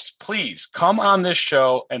 Tom House, please come on this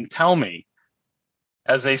show and tell me,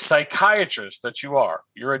 as a psychiatrist that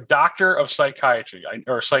you're a doctor of psychiatry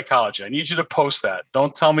or psychology. I need you to post that.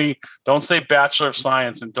 Don't say Bachelor of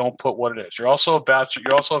Science and don't put what it is. You're also a bachelor.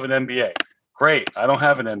 You also have an MBA. Great. I don't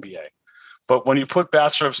have an MBA, But when you put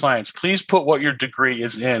Bachelor of Science, please put what your degree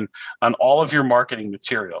is in on all of your marketing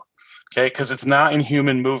material, okay? Because it's not in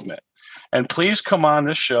human movement. And please come on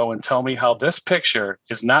this show and tell me how this picture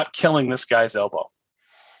is not killing this guy's elbow.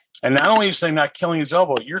 And not only are you saying not killing his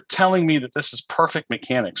elbow, you're telling me that this is perfect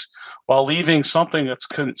mechanics while leaving something that's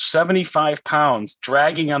 75 pounds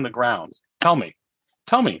dragging on the ground. Tell me,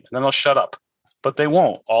 and then I'll shut up. But they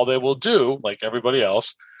won't. All they will do, like everybody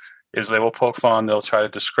else, is they will poke fun. They'll try to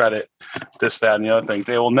discredit this, that, and the other thing.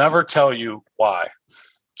 They will never tell you why,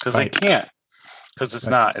 because they can't, because it's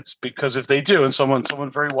not. It's because if they do, and someone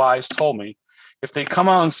very wise told me, if they come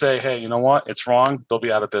out and say, hey, you know what, it's wrong, they'll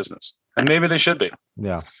be out of business. And maybe they should be.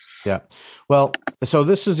 Yeah. Yeah. Well, so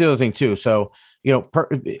this is the other thing too. So,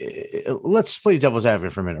 let's play devil's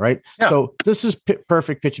advocate for a minute, right? Yeah. So this is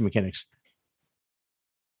perfect pitching mechanics.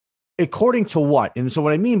 According to what? And so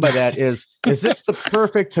what I mean by that is this the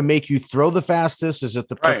perfect to make you throw the fastest? Is it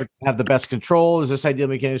the perfect to have the best control? Is this ideal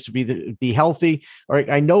mechanics to be healthy? All right.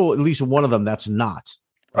 I know at least one of them that's not.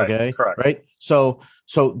 Okay. Correct. Right. So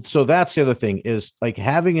that's the other thing is like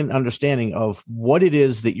having an understanding of what it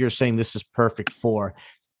is that you're saying this is perfect for.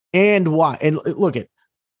 And why? And look at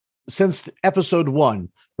since episode 1,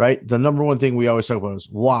 right? The number one thing we always talk about is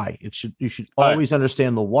why. You should always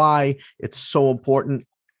understand the why. It's so important.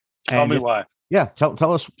 Tell me why. Yeah,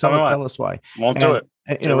 tell us why. Won't do it.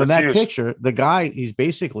 In that picture, the guy he's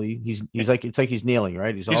like it's like he's kneeling,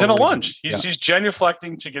 right? He's in a lunge. He's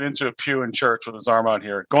genuflecting to get into a pew in church with his arm out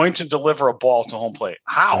here, going to deliver a ball to home plate.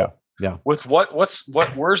 How? Yeah. With what?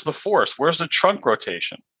 Where's the force? Where's the trunk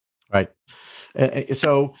rotation? Right.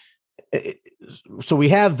 So we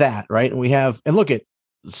have that, right? And look at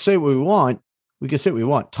say what we want. We can say what we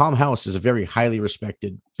want. Tom House is a very highly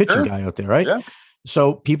respected pitching guy out there, right? Yeah.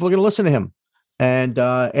 So people are going to listen to him, and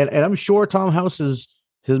I'm sure Tom House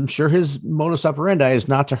I'm sure his modus operandi is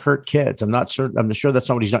not to hurt kids. I'm sure that's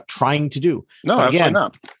something he's not trying to do. No, absolutely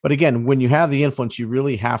not. But again, when you have the influence, you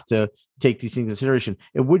really have to take these things into consideration.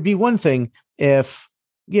 It would be one thing if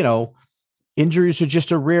injuries are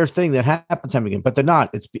just a rare thing that happens time again, but they're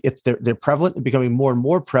not. They're prevalent and becoming more and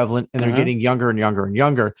more prevalent, and they're getting younger and younger and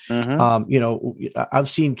younger. I've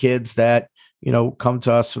seen kids that come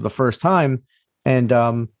to us for the first time, and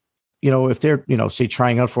if they're say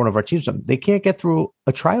trying out for one of our teams, they can't get through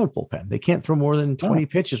a tryout bullpen. They can't throw more than 20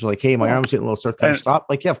 pitches. We're like, hey, my arm's getting a little sore. Can I stop?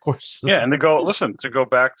 Like, yeah, of course. Yeah, and to go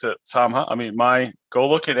back to Tom. I mean, go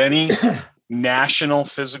look at any national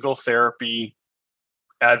physical therapy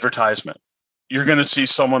advertisement. You're going to see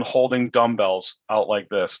someone holding dumbbells out like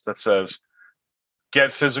this that says, get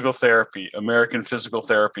physical therapy, American Physical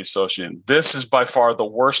Therapy Association. This is by far the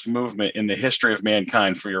worst movement in the history of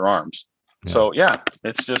mankind for your arms. Yeah. So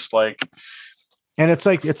it's just like, and it's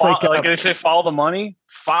like they say, follow the money,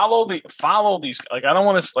 follow these. Like, I don't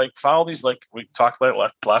want to follow these. Like we talked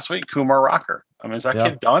about last week, Kumar Rocker. I mean, is that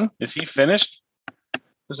kid done? Is he finished?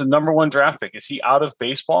 There's a number 1 draft pick. Is he out of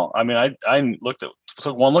baseball? I mean, I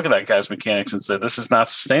took one look at that guy's mechanics and said, this is not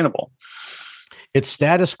sustainable. It's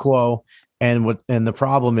status quo. And the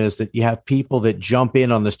problem is that you have people that jump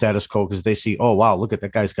in on the status quo because they see, oh, wow, look at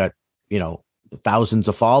that guy's got, thousands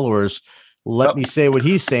of followers. Let me say what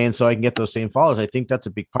he's saying so I can get those same followers. I think that's a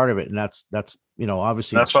big part of it. And that's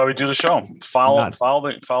obviously that's why we do the show. Follow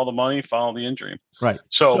the money, follow the injury. Right.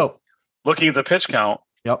 So looking at the pitch count,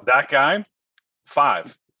 that guy,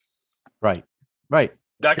 5. Right.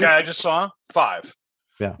 That guy I just saw, 5.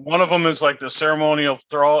 Yeah. One of them is like the ceremonial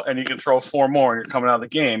throw, and you can throw 4 more and you're coming out of the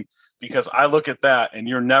game, because I look at that and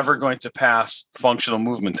you're never going to pass functional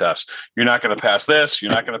movement tests. You're not going to pass this.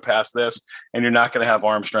 You're not going to pass this. And you're not going to have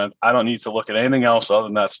arm strength. I don't need to look at anything else other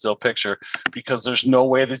than that still picture, because there's no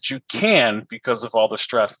way that you can, because of all the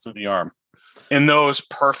stress through the arm in those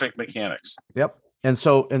perfect mechanics. Yep. And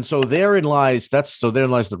so therein lies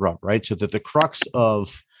the rub, right? So that the crux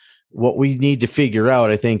of what we need to figure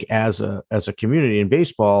out, I think, as a community in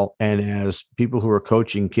baseball and as people who are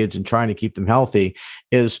coaching kids and trying to keep them healthy,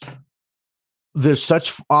 is there's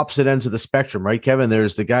such opposite ends of the spectrum, right, Kevin?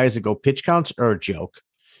 There's the guys that go pitch counts are a joke.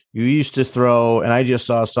 You used to throw, and I just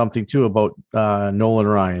saw something too about Nolan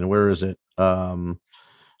Ryan. Where is it? Nolan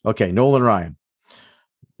Ryan.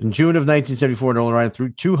 In June of 1974, Nolan Ryan threw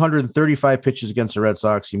 235 pitches against the Red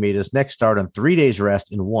Sox. He made his next start on 3 days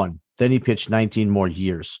rest and won. Then he pitched 19 more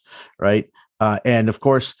years, right? And of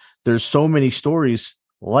course, there's so many stories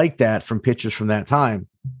like that from pitchers from that time,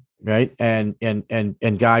 right? And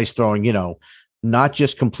guys throwing, not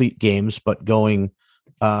just complete games, but going,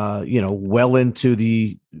 well into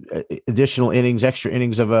the additional innings, extra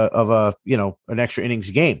innings of an extra innings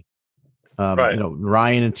game. Right.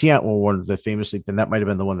 Ryan and Tiant were one of the famously, and that might have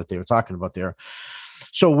been the one that they were talking about there.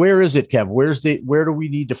 So where is it, Kev? Where do we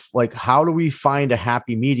need to, like, how do we find a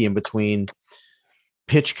happy medium between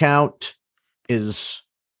pitch count is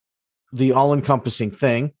the all-encompassing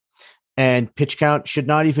thing, and pitch count should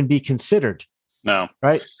not even be considered? No.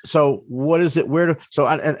 Right. So what is it?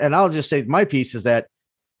 And I'll just say my piece is that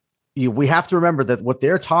we have to remember that what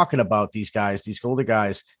they're talking about, these guys, these older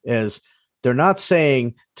guys, is they're not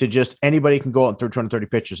saying to just anybody can go out and throw 230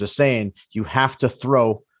 pitches. They're saying you have to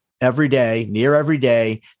throw every day, near every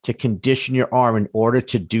day, to condition your arm in order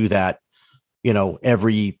to do that,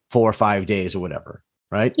 every 4 or 5 days or whatever.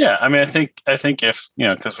 Right. Yeah. I mean, I think if,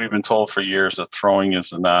 because we've been told for years that throwing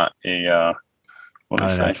is not a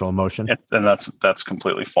natural emotion. And that's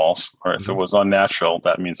completely false. Or if it was unnatural,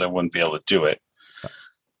 that means I wouldn't be able to do it.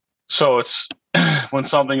 So it's when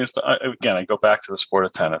something is, again, I go back to the sport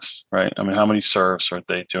of tennis, right? I mean, how many serves are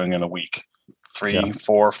they doing in a week? 3,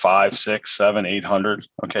 4, 5, 6, 7, 800.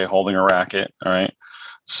 Okay. Holding a racket. All right.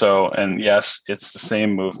 So, and yes, it's the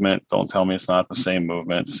same movement. Don't tell me it's not the same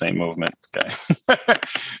movement. It's the same movement. Okay.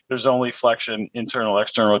 There's only flexion, internal,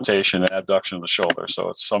 external rotation, and abduction of the shoulder. So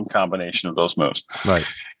it's some combination of those moves. Right.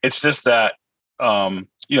 It's just that,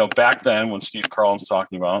 back then when Steve Carlton's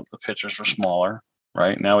talking about, the pitchers were smaller,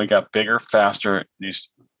 right? Now we got bigger, faster, these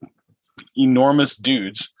enormous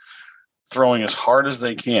dudes throwing as hard as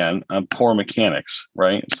they can on poor mechanics,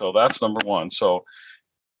 right? So that's number one. So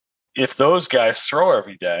if those guys throw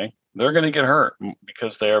every day, they're going to get hurt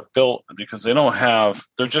because they are built, because they don't have,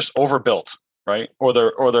 they're just overbuilt, right? Or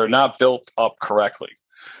they're not built up correctly.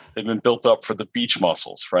 They've been built up for the beach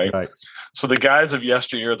muscles, right? So the guys of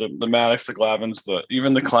yesteryear, the Maddox, the Glavins,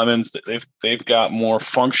 even the Clemens, they've got more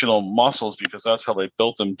functional muscles because that's how they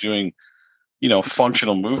built them doing,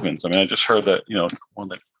 functional movements. I mean, I just heard that, when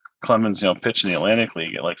the Clemens, pitched in the Atlantic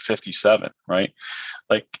League at like 57, right?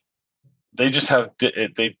 Like they just have,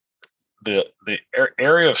 the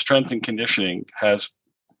area of strength and conditioning has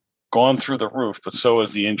gone through the roof, but so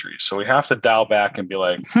is the injuries. So we have to dial back and be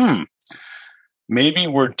like, maybe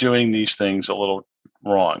we're doing these things a little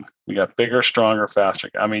wrong. We got bigger, stronger,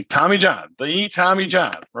 faster. I mean, Tommy John,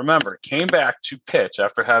 remember, came back to pitch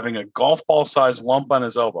after having a golf ball sized lump on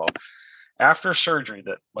his elbow after surgery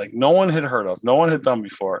that like no one had heard of, no one had done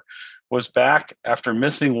before, was back after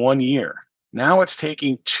missing 1 year. Now it's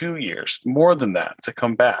taking 2 years, more than that, to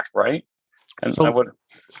come back, right? And so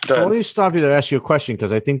let me stop you there, ask you a question,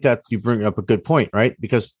 because I think that you bring up a good point, right?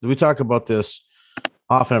 Because we talk about this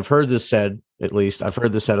often. I've heard this said, at least I've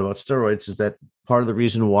heard this said about steroids, is that part of the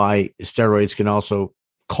reason why steroids can also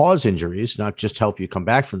cause injuries, not just help you come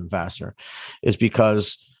back from them faster, is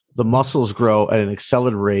because the muscles grow at an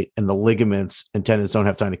accelerated rate and the ligaments and tendons don't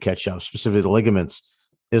have time to catch up, specifically the ligaments.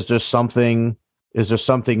 Is there something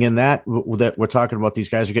in that we're talking about? These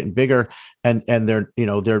guys are getting bigger and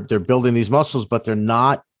they're building these muscles, but they're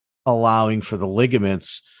not allowing for the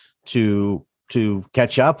ligaments to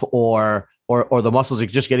catch up, or the muscles are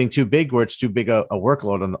just getting too big, where it's too big a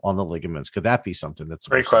workload on the ligaments. Could that be something? That's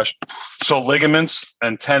great question. So ligaments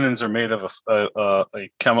and tendons are made of a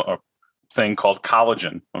thing called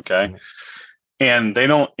collagen. Okay. Mm-hmm. And they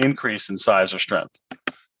don't increase in size or strength.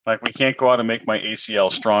 Like we can't go out and make my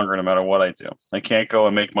ACL stronger no matter what I do. I can't go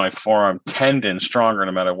and make my forearm tendon stronger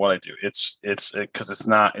no matter what I do. It's because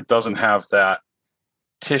it doesn't have that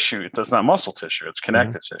tissue. It does not muscle tissue. It's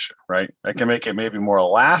connective tissue, right? I can make it maybe more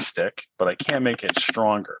elastic, but I can't make it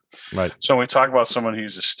stronger. Right. So when we talk about someone who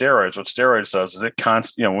uses steroids, what steroids does is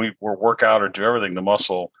when we work out or do everything, the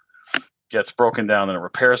muscle gets broken down and it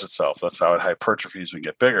repairs itself. That's how it hypertrophies and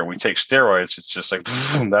get bigger. When we take steroids, it's just like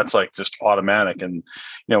that's like just automatic, and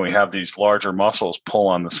we have these larger muscles pull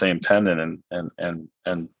on the same tendon,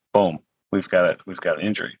 and boom, we've got an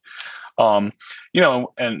injury. And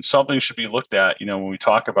something should be looked at. When we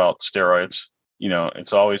talk about steroids,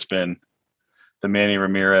 it's always been the Manny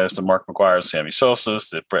Ramirez, the Mark McGwire, Sammy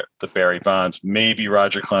Sosa's, the Barry Bonds, maybe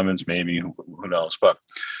Roger Clemens, maybe who knows, but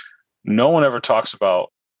no one ever talks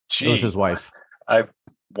about. It was his wife. I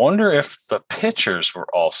wonder if the pitchers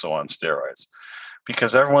were also on steroids,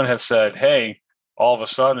 because everyone has said, hey, all of a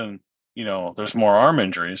sudden, there's more arm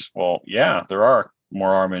injuries. Well, yeah, there are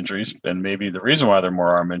more arm injuries. And maybe the reason why there are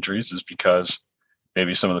more arm injuries is because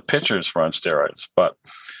maybe some of the pitchers were on steroids. But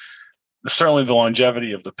certainly the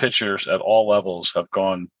longevity of the pitchers at all levels have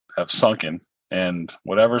sunken. And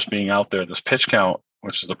whatever's being out there, this pitch count,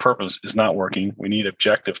 which is the purpose, is not working. We need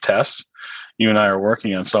objective tests. You and I are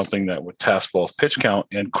working on something that would test both pitch count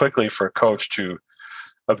and quickly for a coach to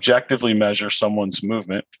objectively measure someone's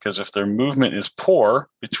movement, because if their movement is poor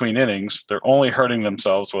between innings, they're only hurting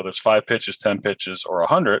themselves, whether it's 5 pitches, 10 pitches, or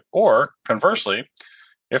 100. Or conversely,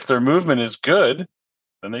 if their movement is good,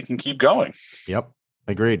 then they can keep going. Yep.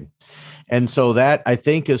 Agreed. And so that I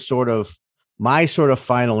think is sort of my sort of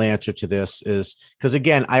final answer to this is because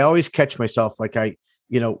again, I always catch myself like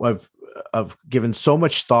I've given so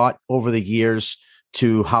much thought over the years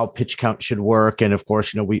to how pitch count should work. And of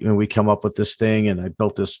course, we come up with this thing and I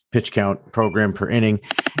built this pitch count program per inning.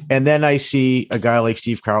 And then I see a guy like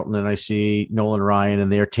Steve Carlton and I see Nolan Ryan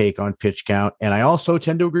and their take on pitch count. And I also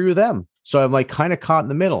tend to agree with them. So I'm like kind of caught in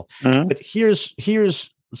the middle. Mm-hmm. But here's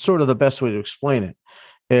sort of the best way to explain it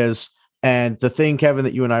is, and the thing, Kevin,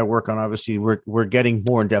 that you and I work on, obviously we're getting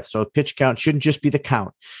more in depth. So pitch count shouldn't just be the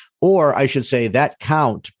count, or I should say that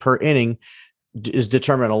count per inning is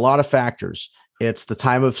determined a lot of factors. It's the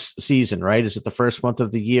time of season, right? Is it the first month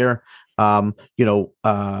of the year?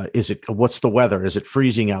 Is it, what's the weather? Is it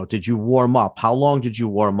freezing out? Did you warm up? How long did you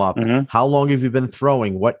warm up? Mm-hmm. How long have you been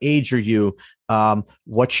throwing? What age are you?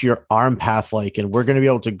 What's your arm path like? And we're going to be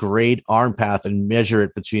able to grade arm path and measure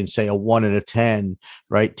it between, say, a 1 and a 10,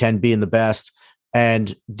 right? 10 being the best.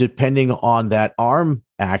 And depending on that arm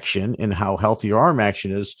action and how healthy your arm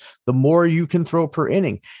action is, the more you can throw per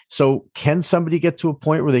inning. So can somebody get to a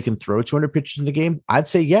point where they can throw 200 pitches in the game? I'd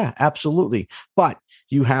say, yeah, absolutely. But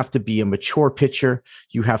you have to be a mature pitcher.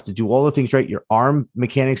 You have to do all the things right. Your arm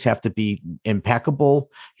mechanics have to be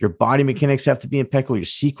impeccable. Your body mechanics have to be impeccable. Your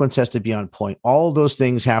sequence has to be on point. All of those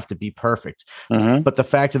things have to be perfect. Mm-hmm. But the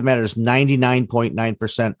fact of the matter is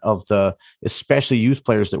 99.9% of the, especially youth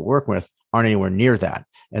players that work with, aren't anywhere near that.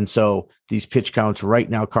 And so these pitch counts right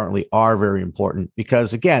now currently are very important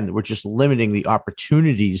because, again, we're just limiting the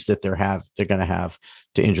opportunities that they're going to have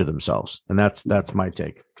to injure themselves. And that's my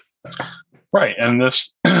take. Right. And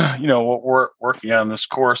this, what we're working on this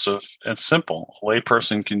course of, it's simple. A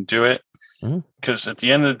layperson can do it because at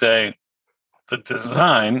the end of the day, the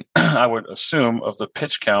design, I would assume, of the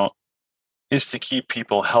pitch count is to keep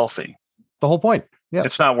people healthy. The whole point. Yeah.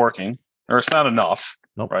 It's not working, or it's not enough.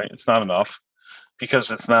 Nope. Right. It's not enough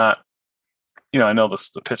because it's not, I know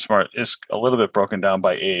the pitch smart is a little bit broken down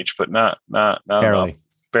by age, but not barely. Enough.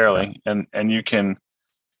 Barely. Yeah. And you can,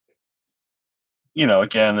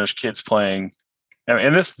 again, there's kids playing,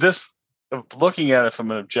 and this looking at it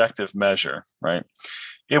from an objective measure, right?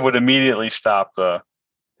 It would immediately stop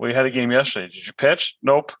we had a game yesterday. Did you pitch?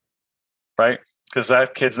 Nope. Right. Because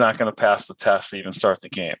that kid's not going to pass the test to even start the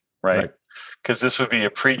game. Right. Because this would be a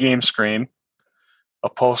pregame screen, a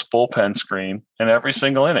post bullpen screen, and every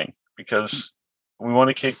single inning, because we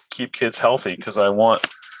want to keep kids healthy. Because I want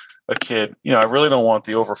a kid, I really don't want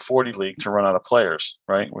the over 40 league to run out of players,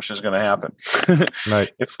 right? Which is going to happen.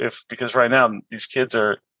 Right. Because right now these kids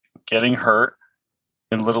are getting hurt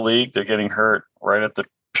in Little League. They're getting hurt right at the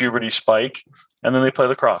puberty spike, and then they play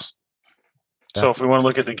lacrosse. Yeah. So if we want to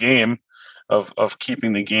look at the game of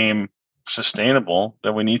keeping the game sustainable,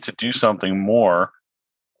 then we need to do something more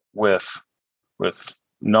with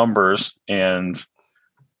numbers and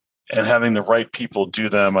having the right people do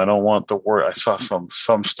them. I don't want the word. I saw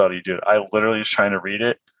some study, dude. I literally was trying to read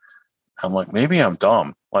it. I'm like, maybe I'm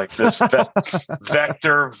dumb. Like this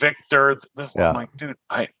Victor. Yeah. I'm like, dude,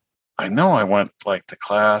 I know I went like to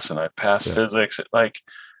class and I passed physics. Like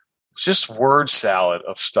it's just word salad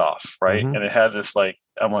of stuff, right? Mm-hmm. And it had this like,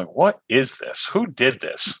 I'm like, what is this? Who did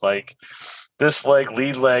this? Like this like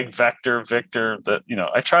lead leg Victor that,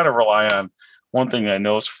 I try to rely on. One thing I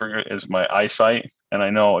know is my eyesight. And I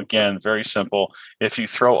know, again, very simple. If you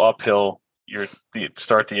throw uphill,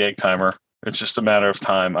 start the egg timer. It's just a matter of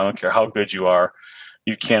time. I don't care how good you are.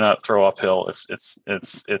 You cannot throw uphill.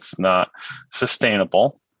 It's not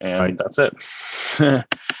sustainable. And That's it.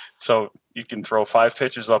 So you can throw 5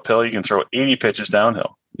 pitches uphill. You can throw 80 pitches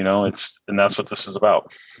downhill. And that's what this is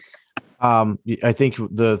about. I think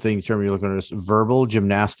the term you're looking at is verbal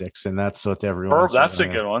gymnastics, and that's what everyone. That's a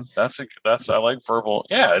good one. That's I like verbal.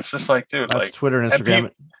 Yeah, it's just like, dude, that's like Twitter and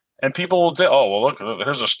Instagram, and people will say, "Oh, well, look,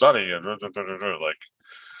 here's a study." Like,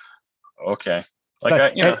 okay,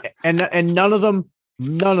 like and none of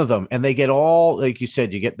them, and they get all, like you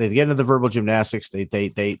said, they get into the verbal gymnastics.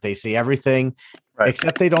 They say everything,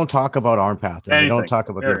 except they don't talk about arm path, and they don't talk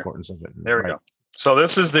about the importance of it. There we go. So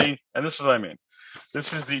this is what I mean.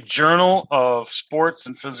 This is the Journal of Sports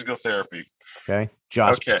and Physical Therapy. Okay.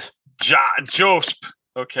 JOSP. Okay. JOSP.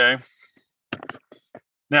 Okay.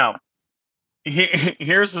 Now,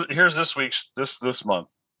 here's this month.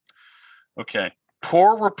 Okay.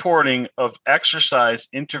 Poor reporting of exercise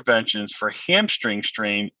interventions for hamstring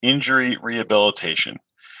strain injury rehabilitation.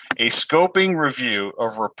 A scoping review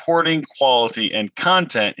of reporting quality and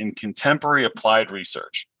content in contemporary applied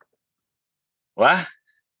research. What?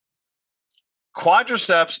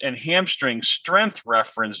 quadriceps and hamstring strength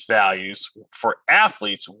reference values for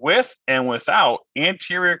athletes with and without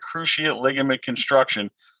anterior cruciate ligament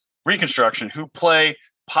reconstruction who play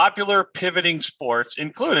popular pivoting sports,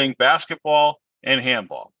 including basketball and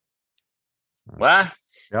handball. What?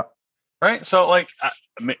 Yep. Right. So, like,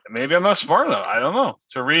 maybe I'm not smart enough. I don't know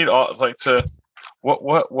to read all. Like, to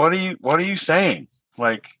what are you saying?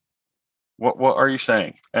 Like, what are you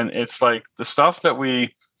saying? And it's like the stuff that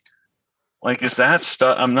we. Like, is that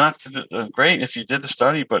stuff? I'm not great if you did the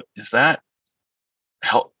study, but is that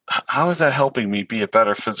help? How is that helping me be a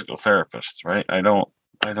better physical therapist? Right? I don't.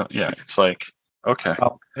 Yeah, it's like, okay.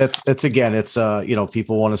 Well, it's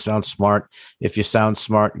people want to sound smart. If you sound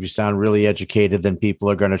smart, if you sound really educated, then people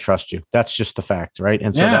are going to trust you. That's just the fact, right?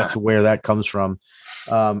 And so that's where that comes from.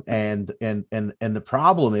 And the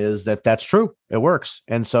problem is that's true. It works.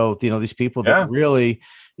 And so, these people that really,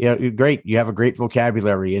 great, you have a great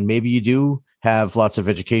vocabulary and maybe you do have lots of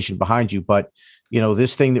education behind you, but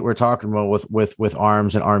this thing that we're talking about with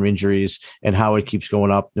arms and arm injuries and how it keeps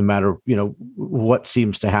going up, no matter, what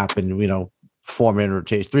seems to happen, 4-man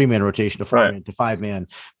rotation, 3-man rotation to 4-man to 5-man,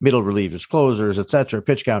 middle relievers, closers, etc.,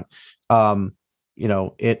 pitch count.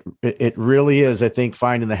 It really is, I think,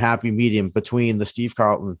 finding the happy medium between the Steve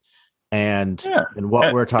Carlton and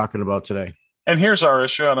what we're talking about today. And here's our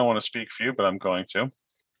issue. I don't want to speak for you, but I'm going to.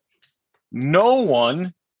 No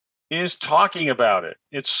one is talking about it.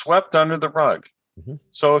 It's swept under the rug. Mm-hmm.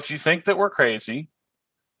 So if you think that we're crazy,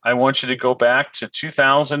 I want you to go back to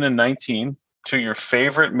 2019 to your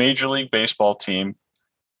favorite Major League Baseball team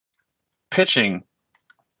pitching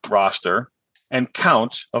roster and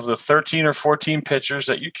count of the 13 or 14 pitchers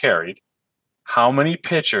that you carried, how many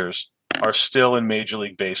pitchers are still in Major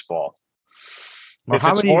League Baseball? Well, if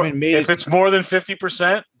it's more than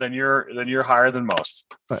 50%, then you're higher than most.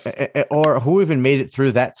 Or who even made it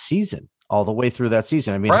through that season, all the way through that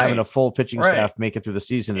season? I mean, having a full pitching staff make it through the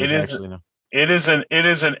season it is an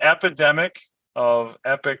epidemic of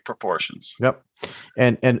epic proportions. Yep.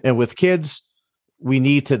 And with kids,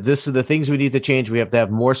 this is the things we need to change. We have to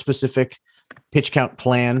have more specific pitch count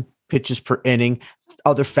plan, pitches per inning.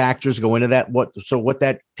 Other factors go into that. What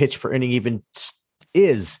that pitch per inning even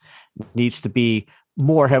is needs to be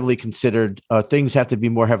more heavily considered. Things have to be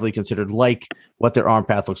more heavily considered, like what their arm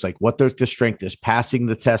path looks like, what their strength is, passing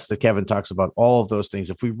the test that Kevin talks about, all of those things.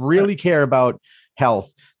 If we really care about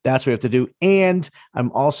health, that's what we have to do. And I'm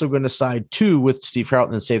also going to side too with Steve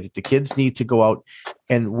Carlton and say that the kids need to go out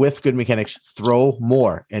and with good mechanics, throw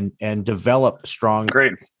more and develop strong.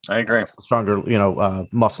 Great. I agree. Stronger,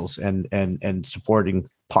 muscles and supporting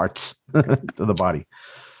parts of the body.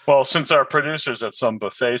 Well, since our producer's at some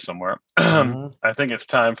buffet somewhere, I think it's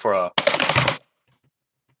time for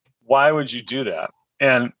why would you do that?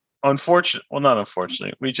 And not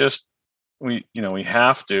unfortunately, we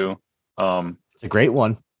have to. It's a great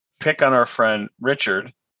one. Pick on our friend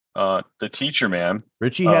Richard, the teacher man.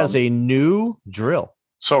 Richie has a new drill.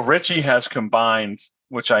 So Richie has combined,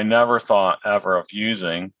 which I never thought ever of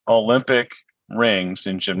using, Olympic rings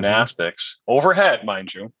in gymnastics, overhead,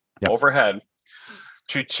 mind you, overhead,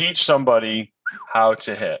 to teach somebody how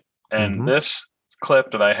to hit. And this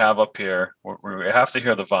clip that I have up here, we have to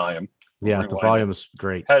hear the volume. Yeah, the volume is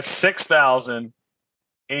great. Has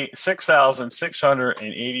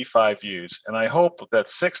 6,685 views. And I hope that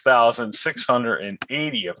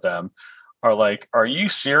 6,680 of them are like, are you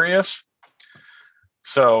serious?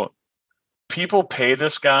 So people pay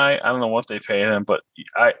this guy. I don't know what they pay him, but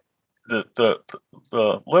the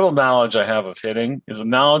little knowledge I have of hitting is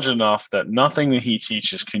knowledge enough that nothing that he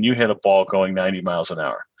teaches can you hit a ball going 90 miles an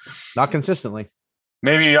hour. Not consistently.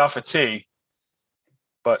 Maybe off a tee.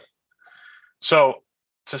 But so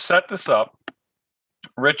to set this up,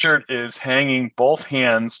 Richard is hanging both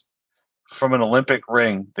hands from an Olympic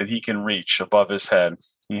ring that he can reach above his head.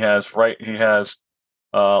 He has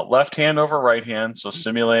left hand over right hand, so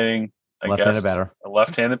simulating, a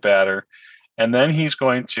left-handed batter. And then he's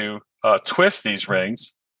going to twist these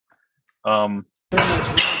rings.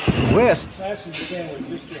 Twist?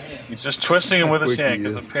 He's just twisting them with his hand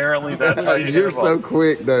because apparently that's how you hit You're so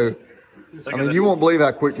quick, though. You won't believe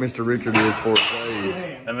how quick Mr. Richard is for his days.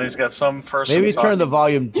 And then he's got some person. Maybe turn the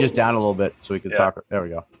volume just down a little bit so we can talk. There we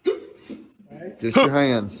go. Just your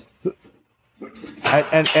hands.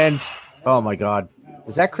 And oh my God,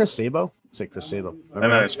 is that Chris Sabo? Say Chris Sabo. I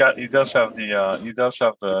know he does have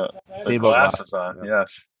the glasses on. Yeah.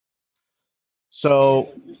 Yes.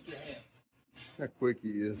 So how quick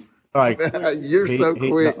he is. All right, you're so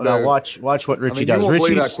quick. Now watch what Richie does. You won't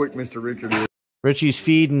believe how quick Mr. Richard is. Richie's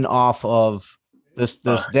feeding off of This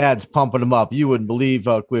dad's pumping him up. You wouldn't believe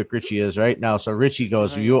how quick Richie is right now. So Richie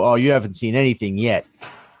goes, you haven't seen anything yet.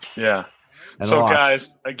 Yeah. And so watch.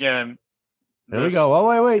 guys, again, there we go.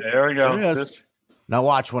 Oh, wait. There we go. Now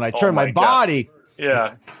watch when I turn my body.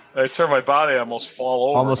 Yeah. I turn my body, I almost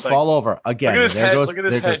fall over. Fall over again. Look at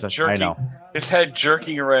his head jerking. I know. His head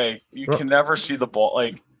jerking away. You can never see the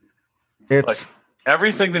ball.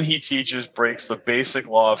 Everything that he teaches breaks the basic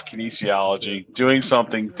law of kinesiology. Doing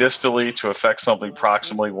something distally to affect something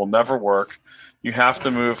proximally will never work. You have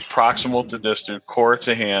to move proximal to distal, core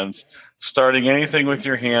to hands. Starting anything with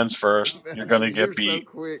your hands first, you're going to get beat.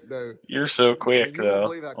 You're so quick,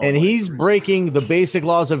 though. And he's breaking the basic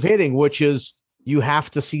laws of hitting, which is you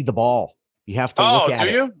have to see the ball. You have to look at it. Oh,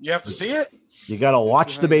 do you? You have to see it? You got to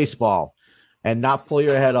watch the baseball and not pull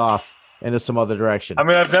your head off into some other direction. I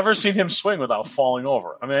mean, I've never seen him swing without falling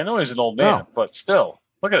over. I mean, I know he's an old man, but still,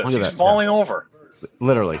 look at this. He's falling over.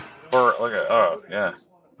 Literally. Yeah.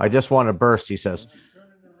 I just want to burst, he says.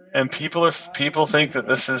 And people think that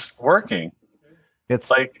this is working. It's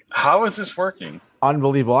like, how is this working?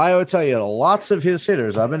 Unbelievable. I would tell you, lots of his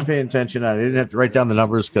hitters, I've been paying attention. I didn't have to write down the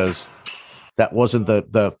numbers because that wasn't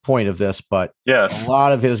the point of this, but yes, a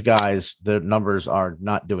lot of his guys, their numbers are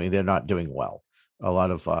they're not doing well. A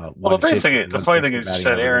lot of the funny thing is, you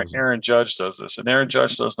said Aaron Judge does this, and Aaron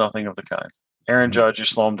Judge does nothing of the kind. Aaron Judge, you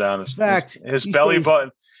slow him down. His belly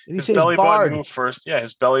button. His belly button moves first. Yeah,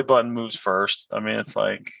 his belly button moves first. I mean, it's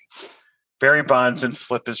like Barry Bonds didn't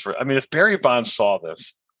flip his. I mean, if Barry Bonds saw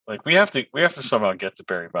this, like we have to somehow get to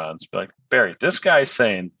Barry Bonds. Be like, Barry, this guy's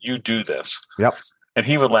saying you do this. Yep. And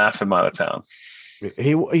he would laugh him out of town.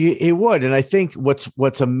 He would, and I think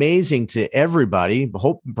what's amazing to everybody,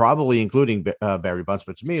 probably including Barry Bonds,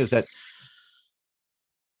 but to me is that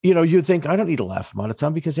you think I don't need to laugh him out of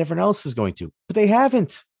town because everyone else is going to, but they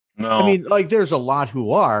haven't. No, I mean, like there's a lot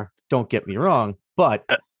who are. Don't get me wrong, but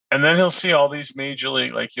and then he'll see all these major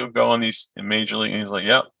league, like you'll go on these major league, and he's like,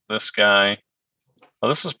 "Yep, this guy." Oh,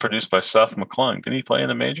 this was produced by Seth McClung. Did he play in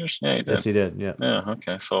the majors? Yeah, he did. Yes, he did. Yeah. Yeah.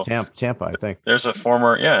 Okay. So Tampa, I think. There's a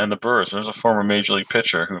former, and the Brewers. There's a former major league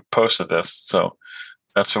pitcher who posted this. So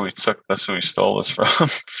that's who we took. That's who we stole this from.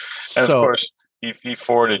 And of course, he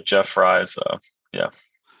forwarded Jeff Fry's. Yeah.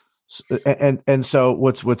 And so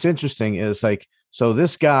what's interesting is like, so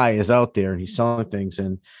this guy is out there and he's selling things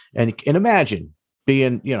and imagine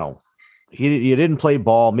being, you didn't play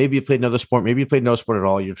ball. Maybe you played another sport. Maybe you played no sport at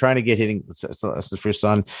all. You're trying to get hitting. That's for your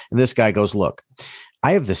son. And this guy goes, look,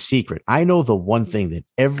 I have the secret. I know the one thing that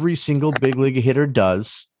every single big league hitter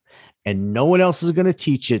does, and no one else is going to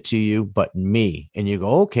teach it to you but me. And you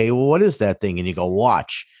go, okay, well, what is that thing? And you go,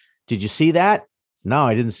 watch. Did you see that? No,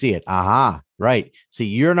 I didn't see it. Aha. Right. See,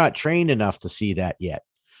 you're not trained enough to see that yet.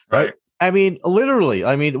 Right. I mean, literally.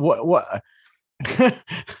 I mean, what?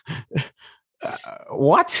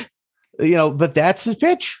 What? But that's his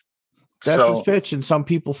pitch. That's his pitch, and some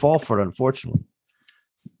people fall for it, unfortunately.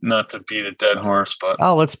 Not to beat a dead horse, but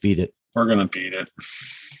let's beat it. We're going to beat it.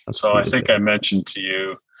 I think I mentioned to you,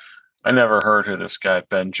 I never heard who this guy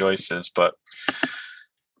Ben Joyce is, but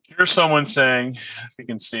here's someone saying, if you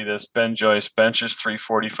can see this, Ben Joyce benches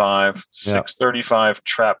 345, 635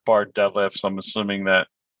 trap bar deadlifts. I'm assuming that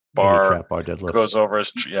bar goes over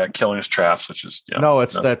his killing his traps, which is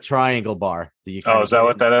that triangle bar that you is that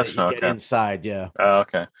what that is? Okay. Get inside, yeah.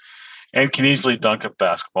 Okay. And can easily dunk a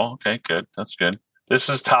basketball. Okay, good. That's good. This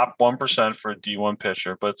is top 1% for a D1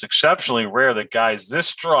 pitcher, but it's exceptionally rare that guys this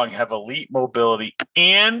strong have elite mobility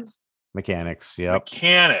and mechanics. Yeah,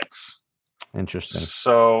 mechanics. Interesting.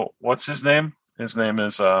 So what's his name? His name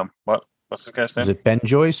is What's this guy's name? Is it Ben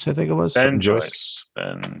Joyce? I think it was Ben Joyce.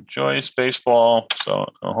 Ben Joyce, baseball. So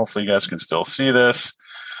hopefully you guys can still see this.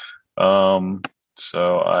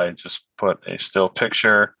 So I just put a still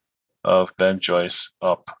picture of Ben Joyce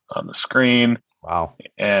up on the screen. Wow.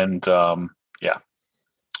 And okay.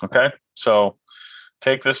 So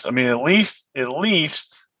take this. I mean, at least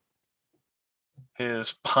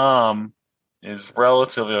his palm is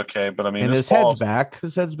relatively okay, but I mean, and his head's back.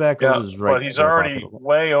 His head's back. Yeah, but he's already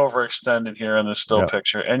way overextended here in this still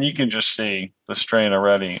picture, and you can just see the strain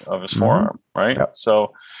already of his forearm, right? Yep.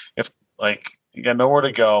 So if you got nowhere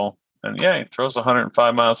to go, and he throws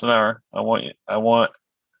 105 miles an hour.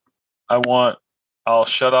 I'll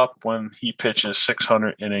shut up when he pitches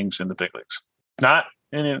 600 innings in the big leagues, not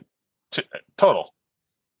in total.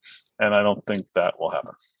 And I don't think that will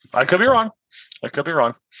happen. I could be wrong. It could be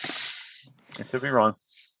wrong.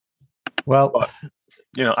 Well, but,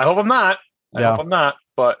 I hope I'm not. I hope I'm not.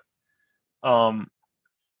 But,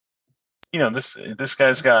 this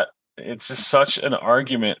guy's got, it's just such an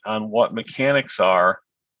argument on what mechanics are.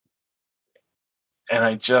 And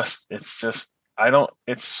I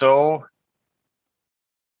It's so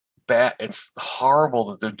bad. It's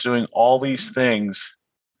horrible that they're doing all these things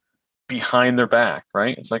behind their back,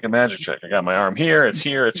 right? It's like a magic trick. I got my arm here. It's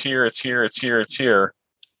here. It's here. It's here. It's here. It's here.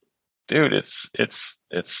 Dude, it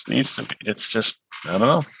needs to be. It's just, I don't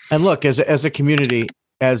know. And look, as a community,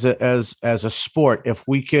 as a sport, if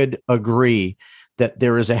we could agree that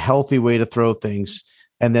there is a healthy way to throw things,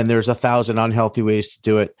 and then there's 1,000 unhealthy ways to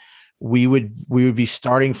do it, we would be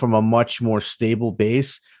starting from a much more stable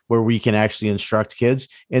base where we can actually instruct kids.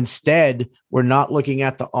 Instead, we're not looking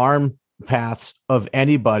at the arm paths of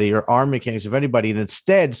anybody or arm mechanics of anybody, and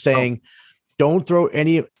instead saying, don't throw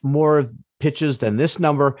any more pitches than this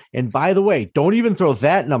number. And by the way, don't even throw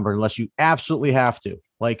that number unless you absolutely have to.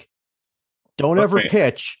 Like, don't ever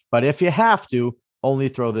pitch, but if you have to, only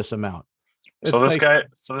throw this amount. So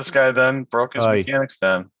this guy then broke his mechanics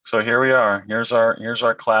then. So here we are. Here's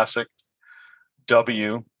our classic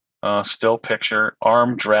W still picture,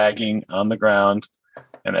 arm dragging on the ground.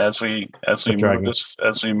 And as we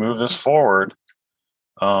move this forward,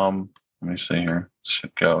 let me see here.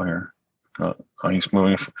 Should go here. Oh, he's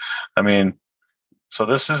moving. I mean, so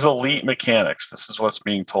this is elite mechanics. This is what's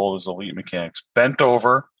being told is elite mechanics. Bent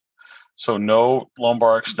over, so no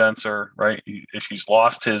lumbar extensor, right? If he's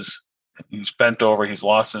bent over, he's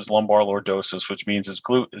lost his lumbar lordosis, which means his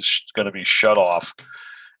glute is going to be shut off.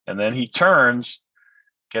 And then he turns,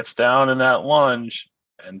 gets down in that lunge,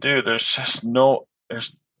 and dude, this is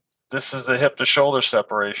the hip to shoulder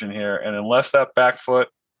separation here. And unless that back foot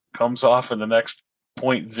comes off in the next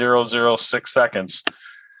 0.006 seconds,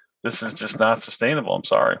 this is just not sustainable. I'm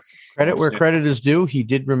sorry. Credit where credit is due. He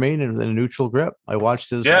did remain in a neutral grip. I watched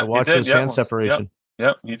his hand separation.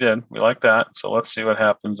 Yep, he did. We like that. So let's see what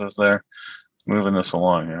happens as they're moving this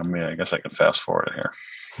along. I mean, I guess I can fast forward it here.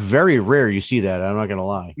 Very rare you see that. I'm not going to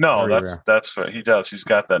lie. No, that's what he does. He's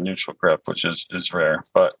got that neutral grip, which is rare.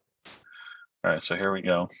 But all right, so here we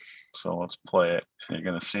go. So let's play it. You're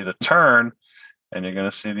going to see the turn, and you're going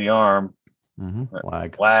to see the arm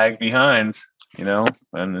lag behind, and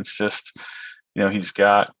it's just, he's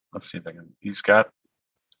got, let's see if I can, he's got,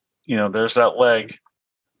 there's that leg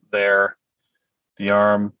there, the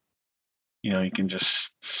arm, you can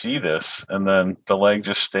just see this, and then the leg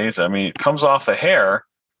just stays. I mean, it comes off a hair,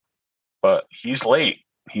 but he's late.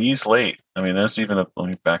 I mean, there's even let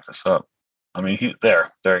me back this up. I mean,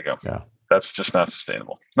 there you go. Yeah. That's just not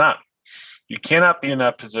sustainable. You cannot be in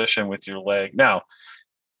that position with your leg. Now,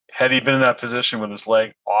 had he been in that position with his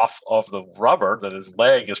leg off of the rubber, that his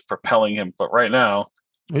leg is propelling him, but right now,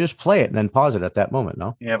 you just play it and then pause it at that moment.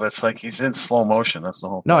 No. Yeah, but it's like he's in slow motion. That's the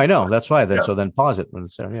whole thing. No, I know. That's why. So then pause it when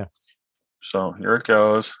it's there. Yeah. So here it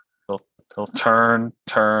goes. He'll turn.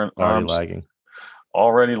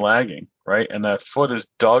 Already lagging, right? And that foot is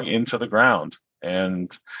dug into the ground, and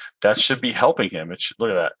that should be helping him.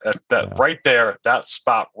 Look at that right there, that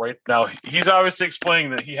spot right now. He's obviously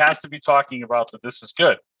explaining that he has to be talking about that this is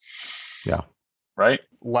good. Yeah. Right.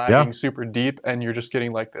 Lagging super deep, and you're just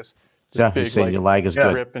getting like this. Big, he's saying your lag is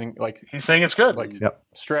good. Grip and he's saying it's good.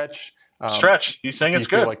 Stretch. He's saying it's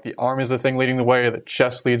good. Like the arm is the thing leading the way, the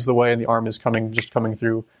chest leads the way, and the arm is coming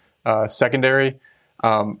through secondary.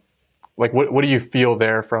 What do you feel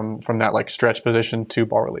there from that stretch position to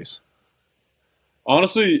ball release?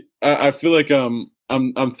 Honestly, I feel like I'm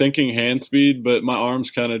thinking hand speed, but my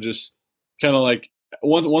arms kind of like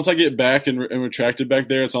once I get back and retracted back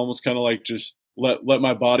there, it's almost kind of like just let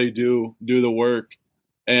my body do the work.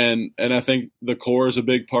 And I think the core is a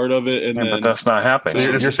big part of it. But that's not happening.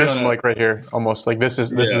 So you're feeling like right here, almost like this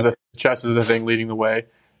is the chest is the thing leading the way,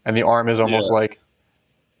 and the arm is almost like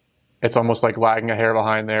it's almost like lagging a hair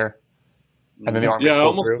behind there, and then the arm. Yeah, I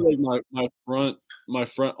almost feel like my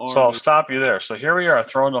front arm. So I'll stop you there. So here we are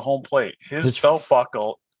throwing the home plate. His belt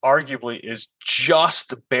buckle arguably is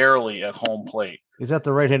just barely at home plate. He's at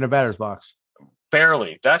the right-handed batter's box.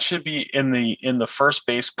 Barely. That should be in the first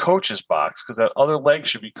base coach's box, because that other leg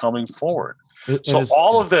should be coming forward.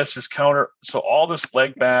 All of this is counter. So all this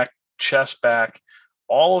leg back, chest back,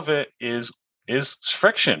 all of it is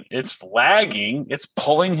friction. It's lagging. It's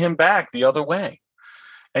pulling him back the other way.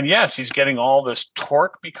 And yes, he's getting all this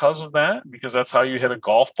torque because of that, because that's how you hit a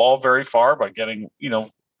golf ball very far, by getting,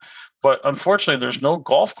 but unfortunately there's no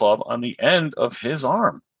golf club on the end of his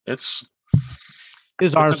arm. His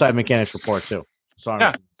arm side mechanics report too.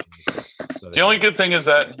 Yeah. The only good thing is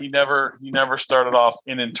that he never started off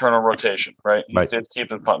in internal rotation, right? He did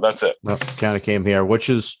keep it fun. That's it. No, kind of came here, which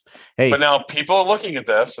is, hey. But now people are looking at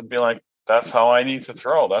this and be like, that's how I need to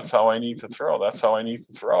throw. That's how I need to throw. That's how I need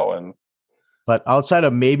to throw. But outside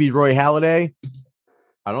of maybe Roy Halladay,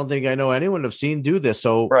 I don't think I know anyone I've seen do this.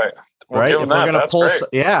 So right? If we're going to pull, great.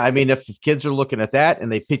 yeah. I mean, if kids are looking at that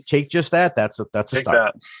and they take just that, that's a take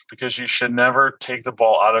start. That, because you should never take the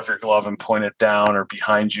ball out of your glove and point it down or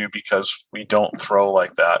behind you, because we don't throw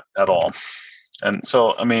like that at all. And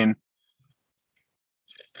so, I mean,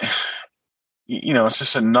 it's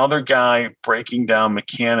just another guy breaking down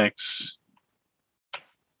mechanics.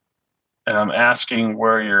 And I'm asking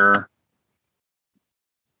where your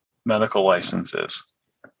medical license is,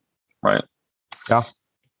 right? Yeah.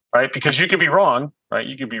 Right? Because you could be wrong, right?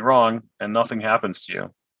 You could be wrong and nothing happens to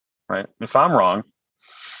you, right? If I'm wrong,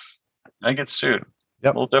 I get sued.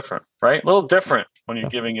 Yep. A little different, right? A little different when you're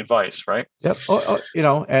giving advice, right? Yep.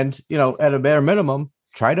 At a bare minimum,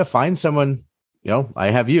 try to find someone,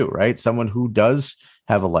 I have you, right? Someone who does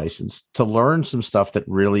have a license to learn some stuff that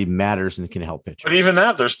really matters and can help pitchers. But even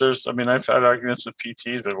that, I've had arguments with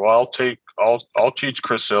PTs that, well, I'll teach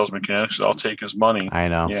Chris Sale's mechanics. I'll take his money. I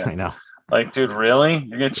know. Yeah. I know. Like, dude, really?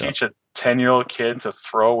 You're going to teach a 10-year-old kid to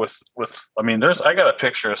throw with, I got a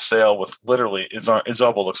picture of Sale with literally his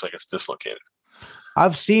elbow looks like it's dislocated.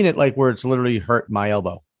 I've seen it like where it's literally hurt my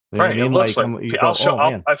elbow. You know right. What I mean? It looks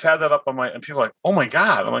like I've had that up on and people are like, oh my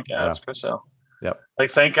God. I'm like, yeah, that's Chris Sale. Yep. Like,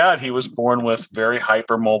 thank God he was born with very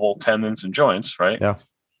hypermobile tendons and joints, right? Yeah.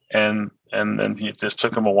 And then it just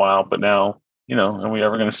took him a while, but now, are we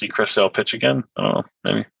ever going to see Chris Sale pitch again? I don't know.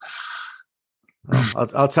 Maybe.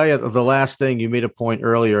 I'll tell you the last thing. You made a point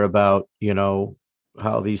earlier about,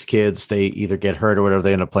 how these kids, they either get hurt or whatever,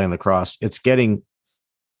 they end up playing lacrosse. It's getting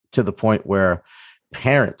to the point where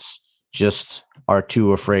parents just are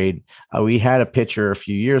too afraid. We had a pitcher a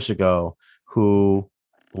few years ago who,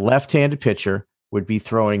 left-handed pitcher, would be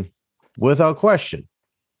throwing without question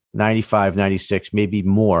 95, 96, maybe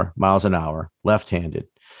more miles an hour, left-handed.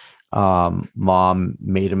 Mom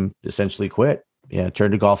made him essentially quit. Yeah,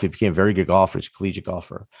 turned to golf. He became a very good golfer. He's a collegiate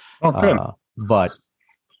golfer. Oh, good. But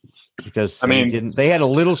because they had a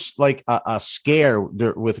little a scare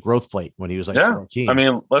with growth plate when he was 14. I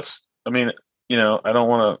don't want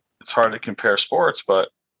to, it's hard to compare sports, but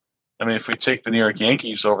if we take the New York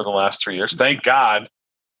Yankees over the last 3 years, thank God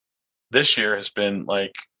this year has been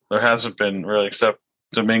there hasn't been really, except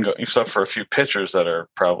Domingo, except for a few pitchers that are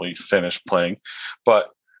probably finished playing. But,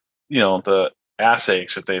 the ass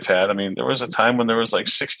aches that they've had. There was a time when there was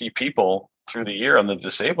 60 people through the year on the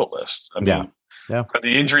disabled list. Are the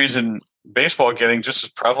injuries in baseball getting just as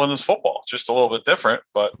prevalent as football? Just a little bit different,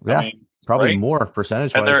 but probably right? more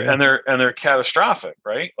percentage. And they're catastrophic,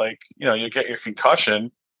 right? You get your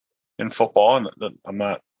concussion in football, and I'm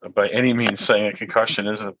not by any means saying a concussion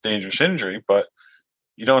isn't a dangerous injury, but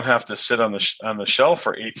you don't have to sit on the shelf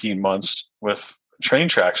for 18 months with train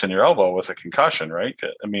tracks in your elbow with a concussion, right?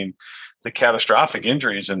 The catastrophic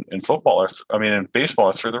injuries in football in baseball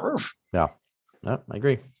are through the roof. Yeah, I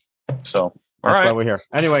agree. So, that's right, why we're here.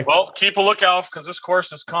 Anyway, well, keep a lookout because this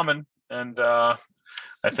course is coming, and I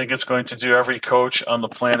think it's going to do every coach on the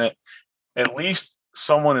planet. At least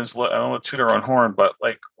someone is. I don't want to toot our own horn, but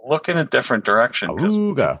look in a different direction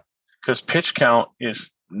because pitch count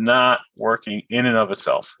is not working in and of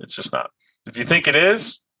itself. It's just not. If you think it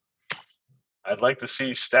is, I'd like to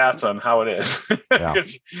see stats on how it is,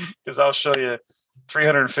 because I'll show you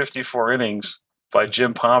 354 innings by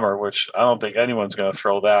Jim Palmer, which I don't think anyone's going to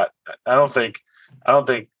throw that. I don't think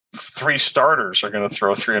 3 starters are going to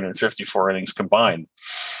throw 354 innings combined.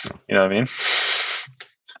 You know what I mean?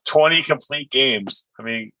 20 complete games.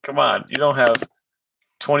 Come on. You don't have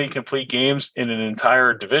 20 complete games in an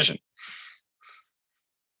entire division,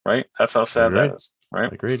 right? That's how sad that is,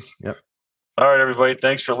 right? Agreed. Yep. All right, everybody.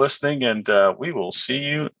 Thanks for listening, and we will see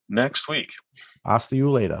you next week. Hasta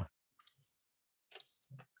you later.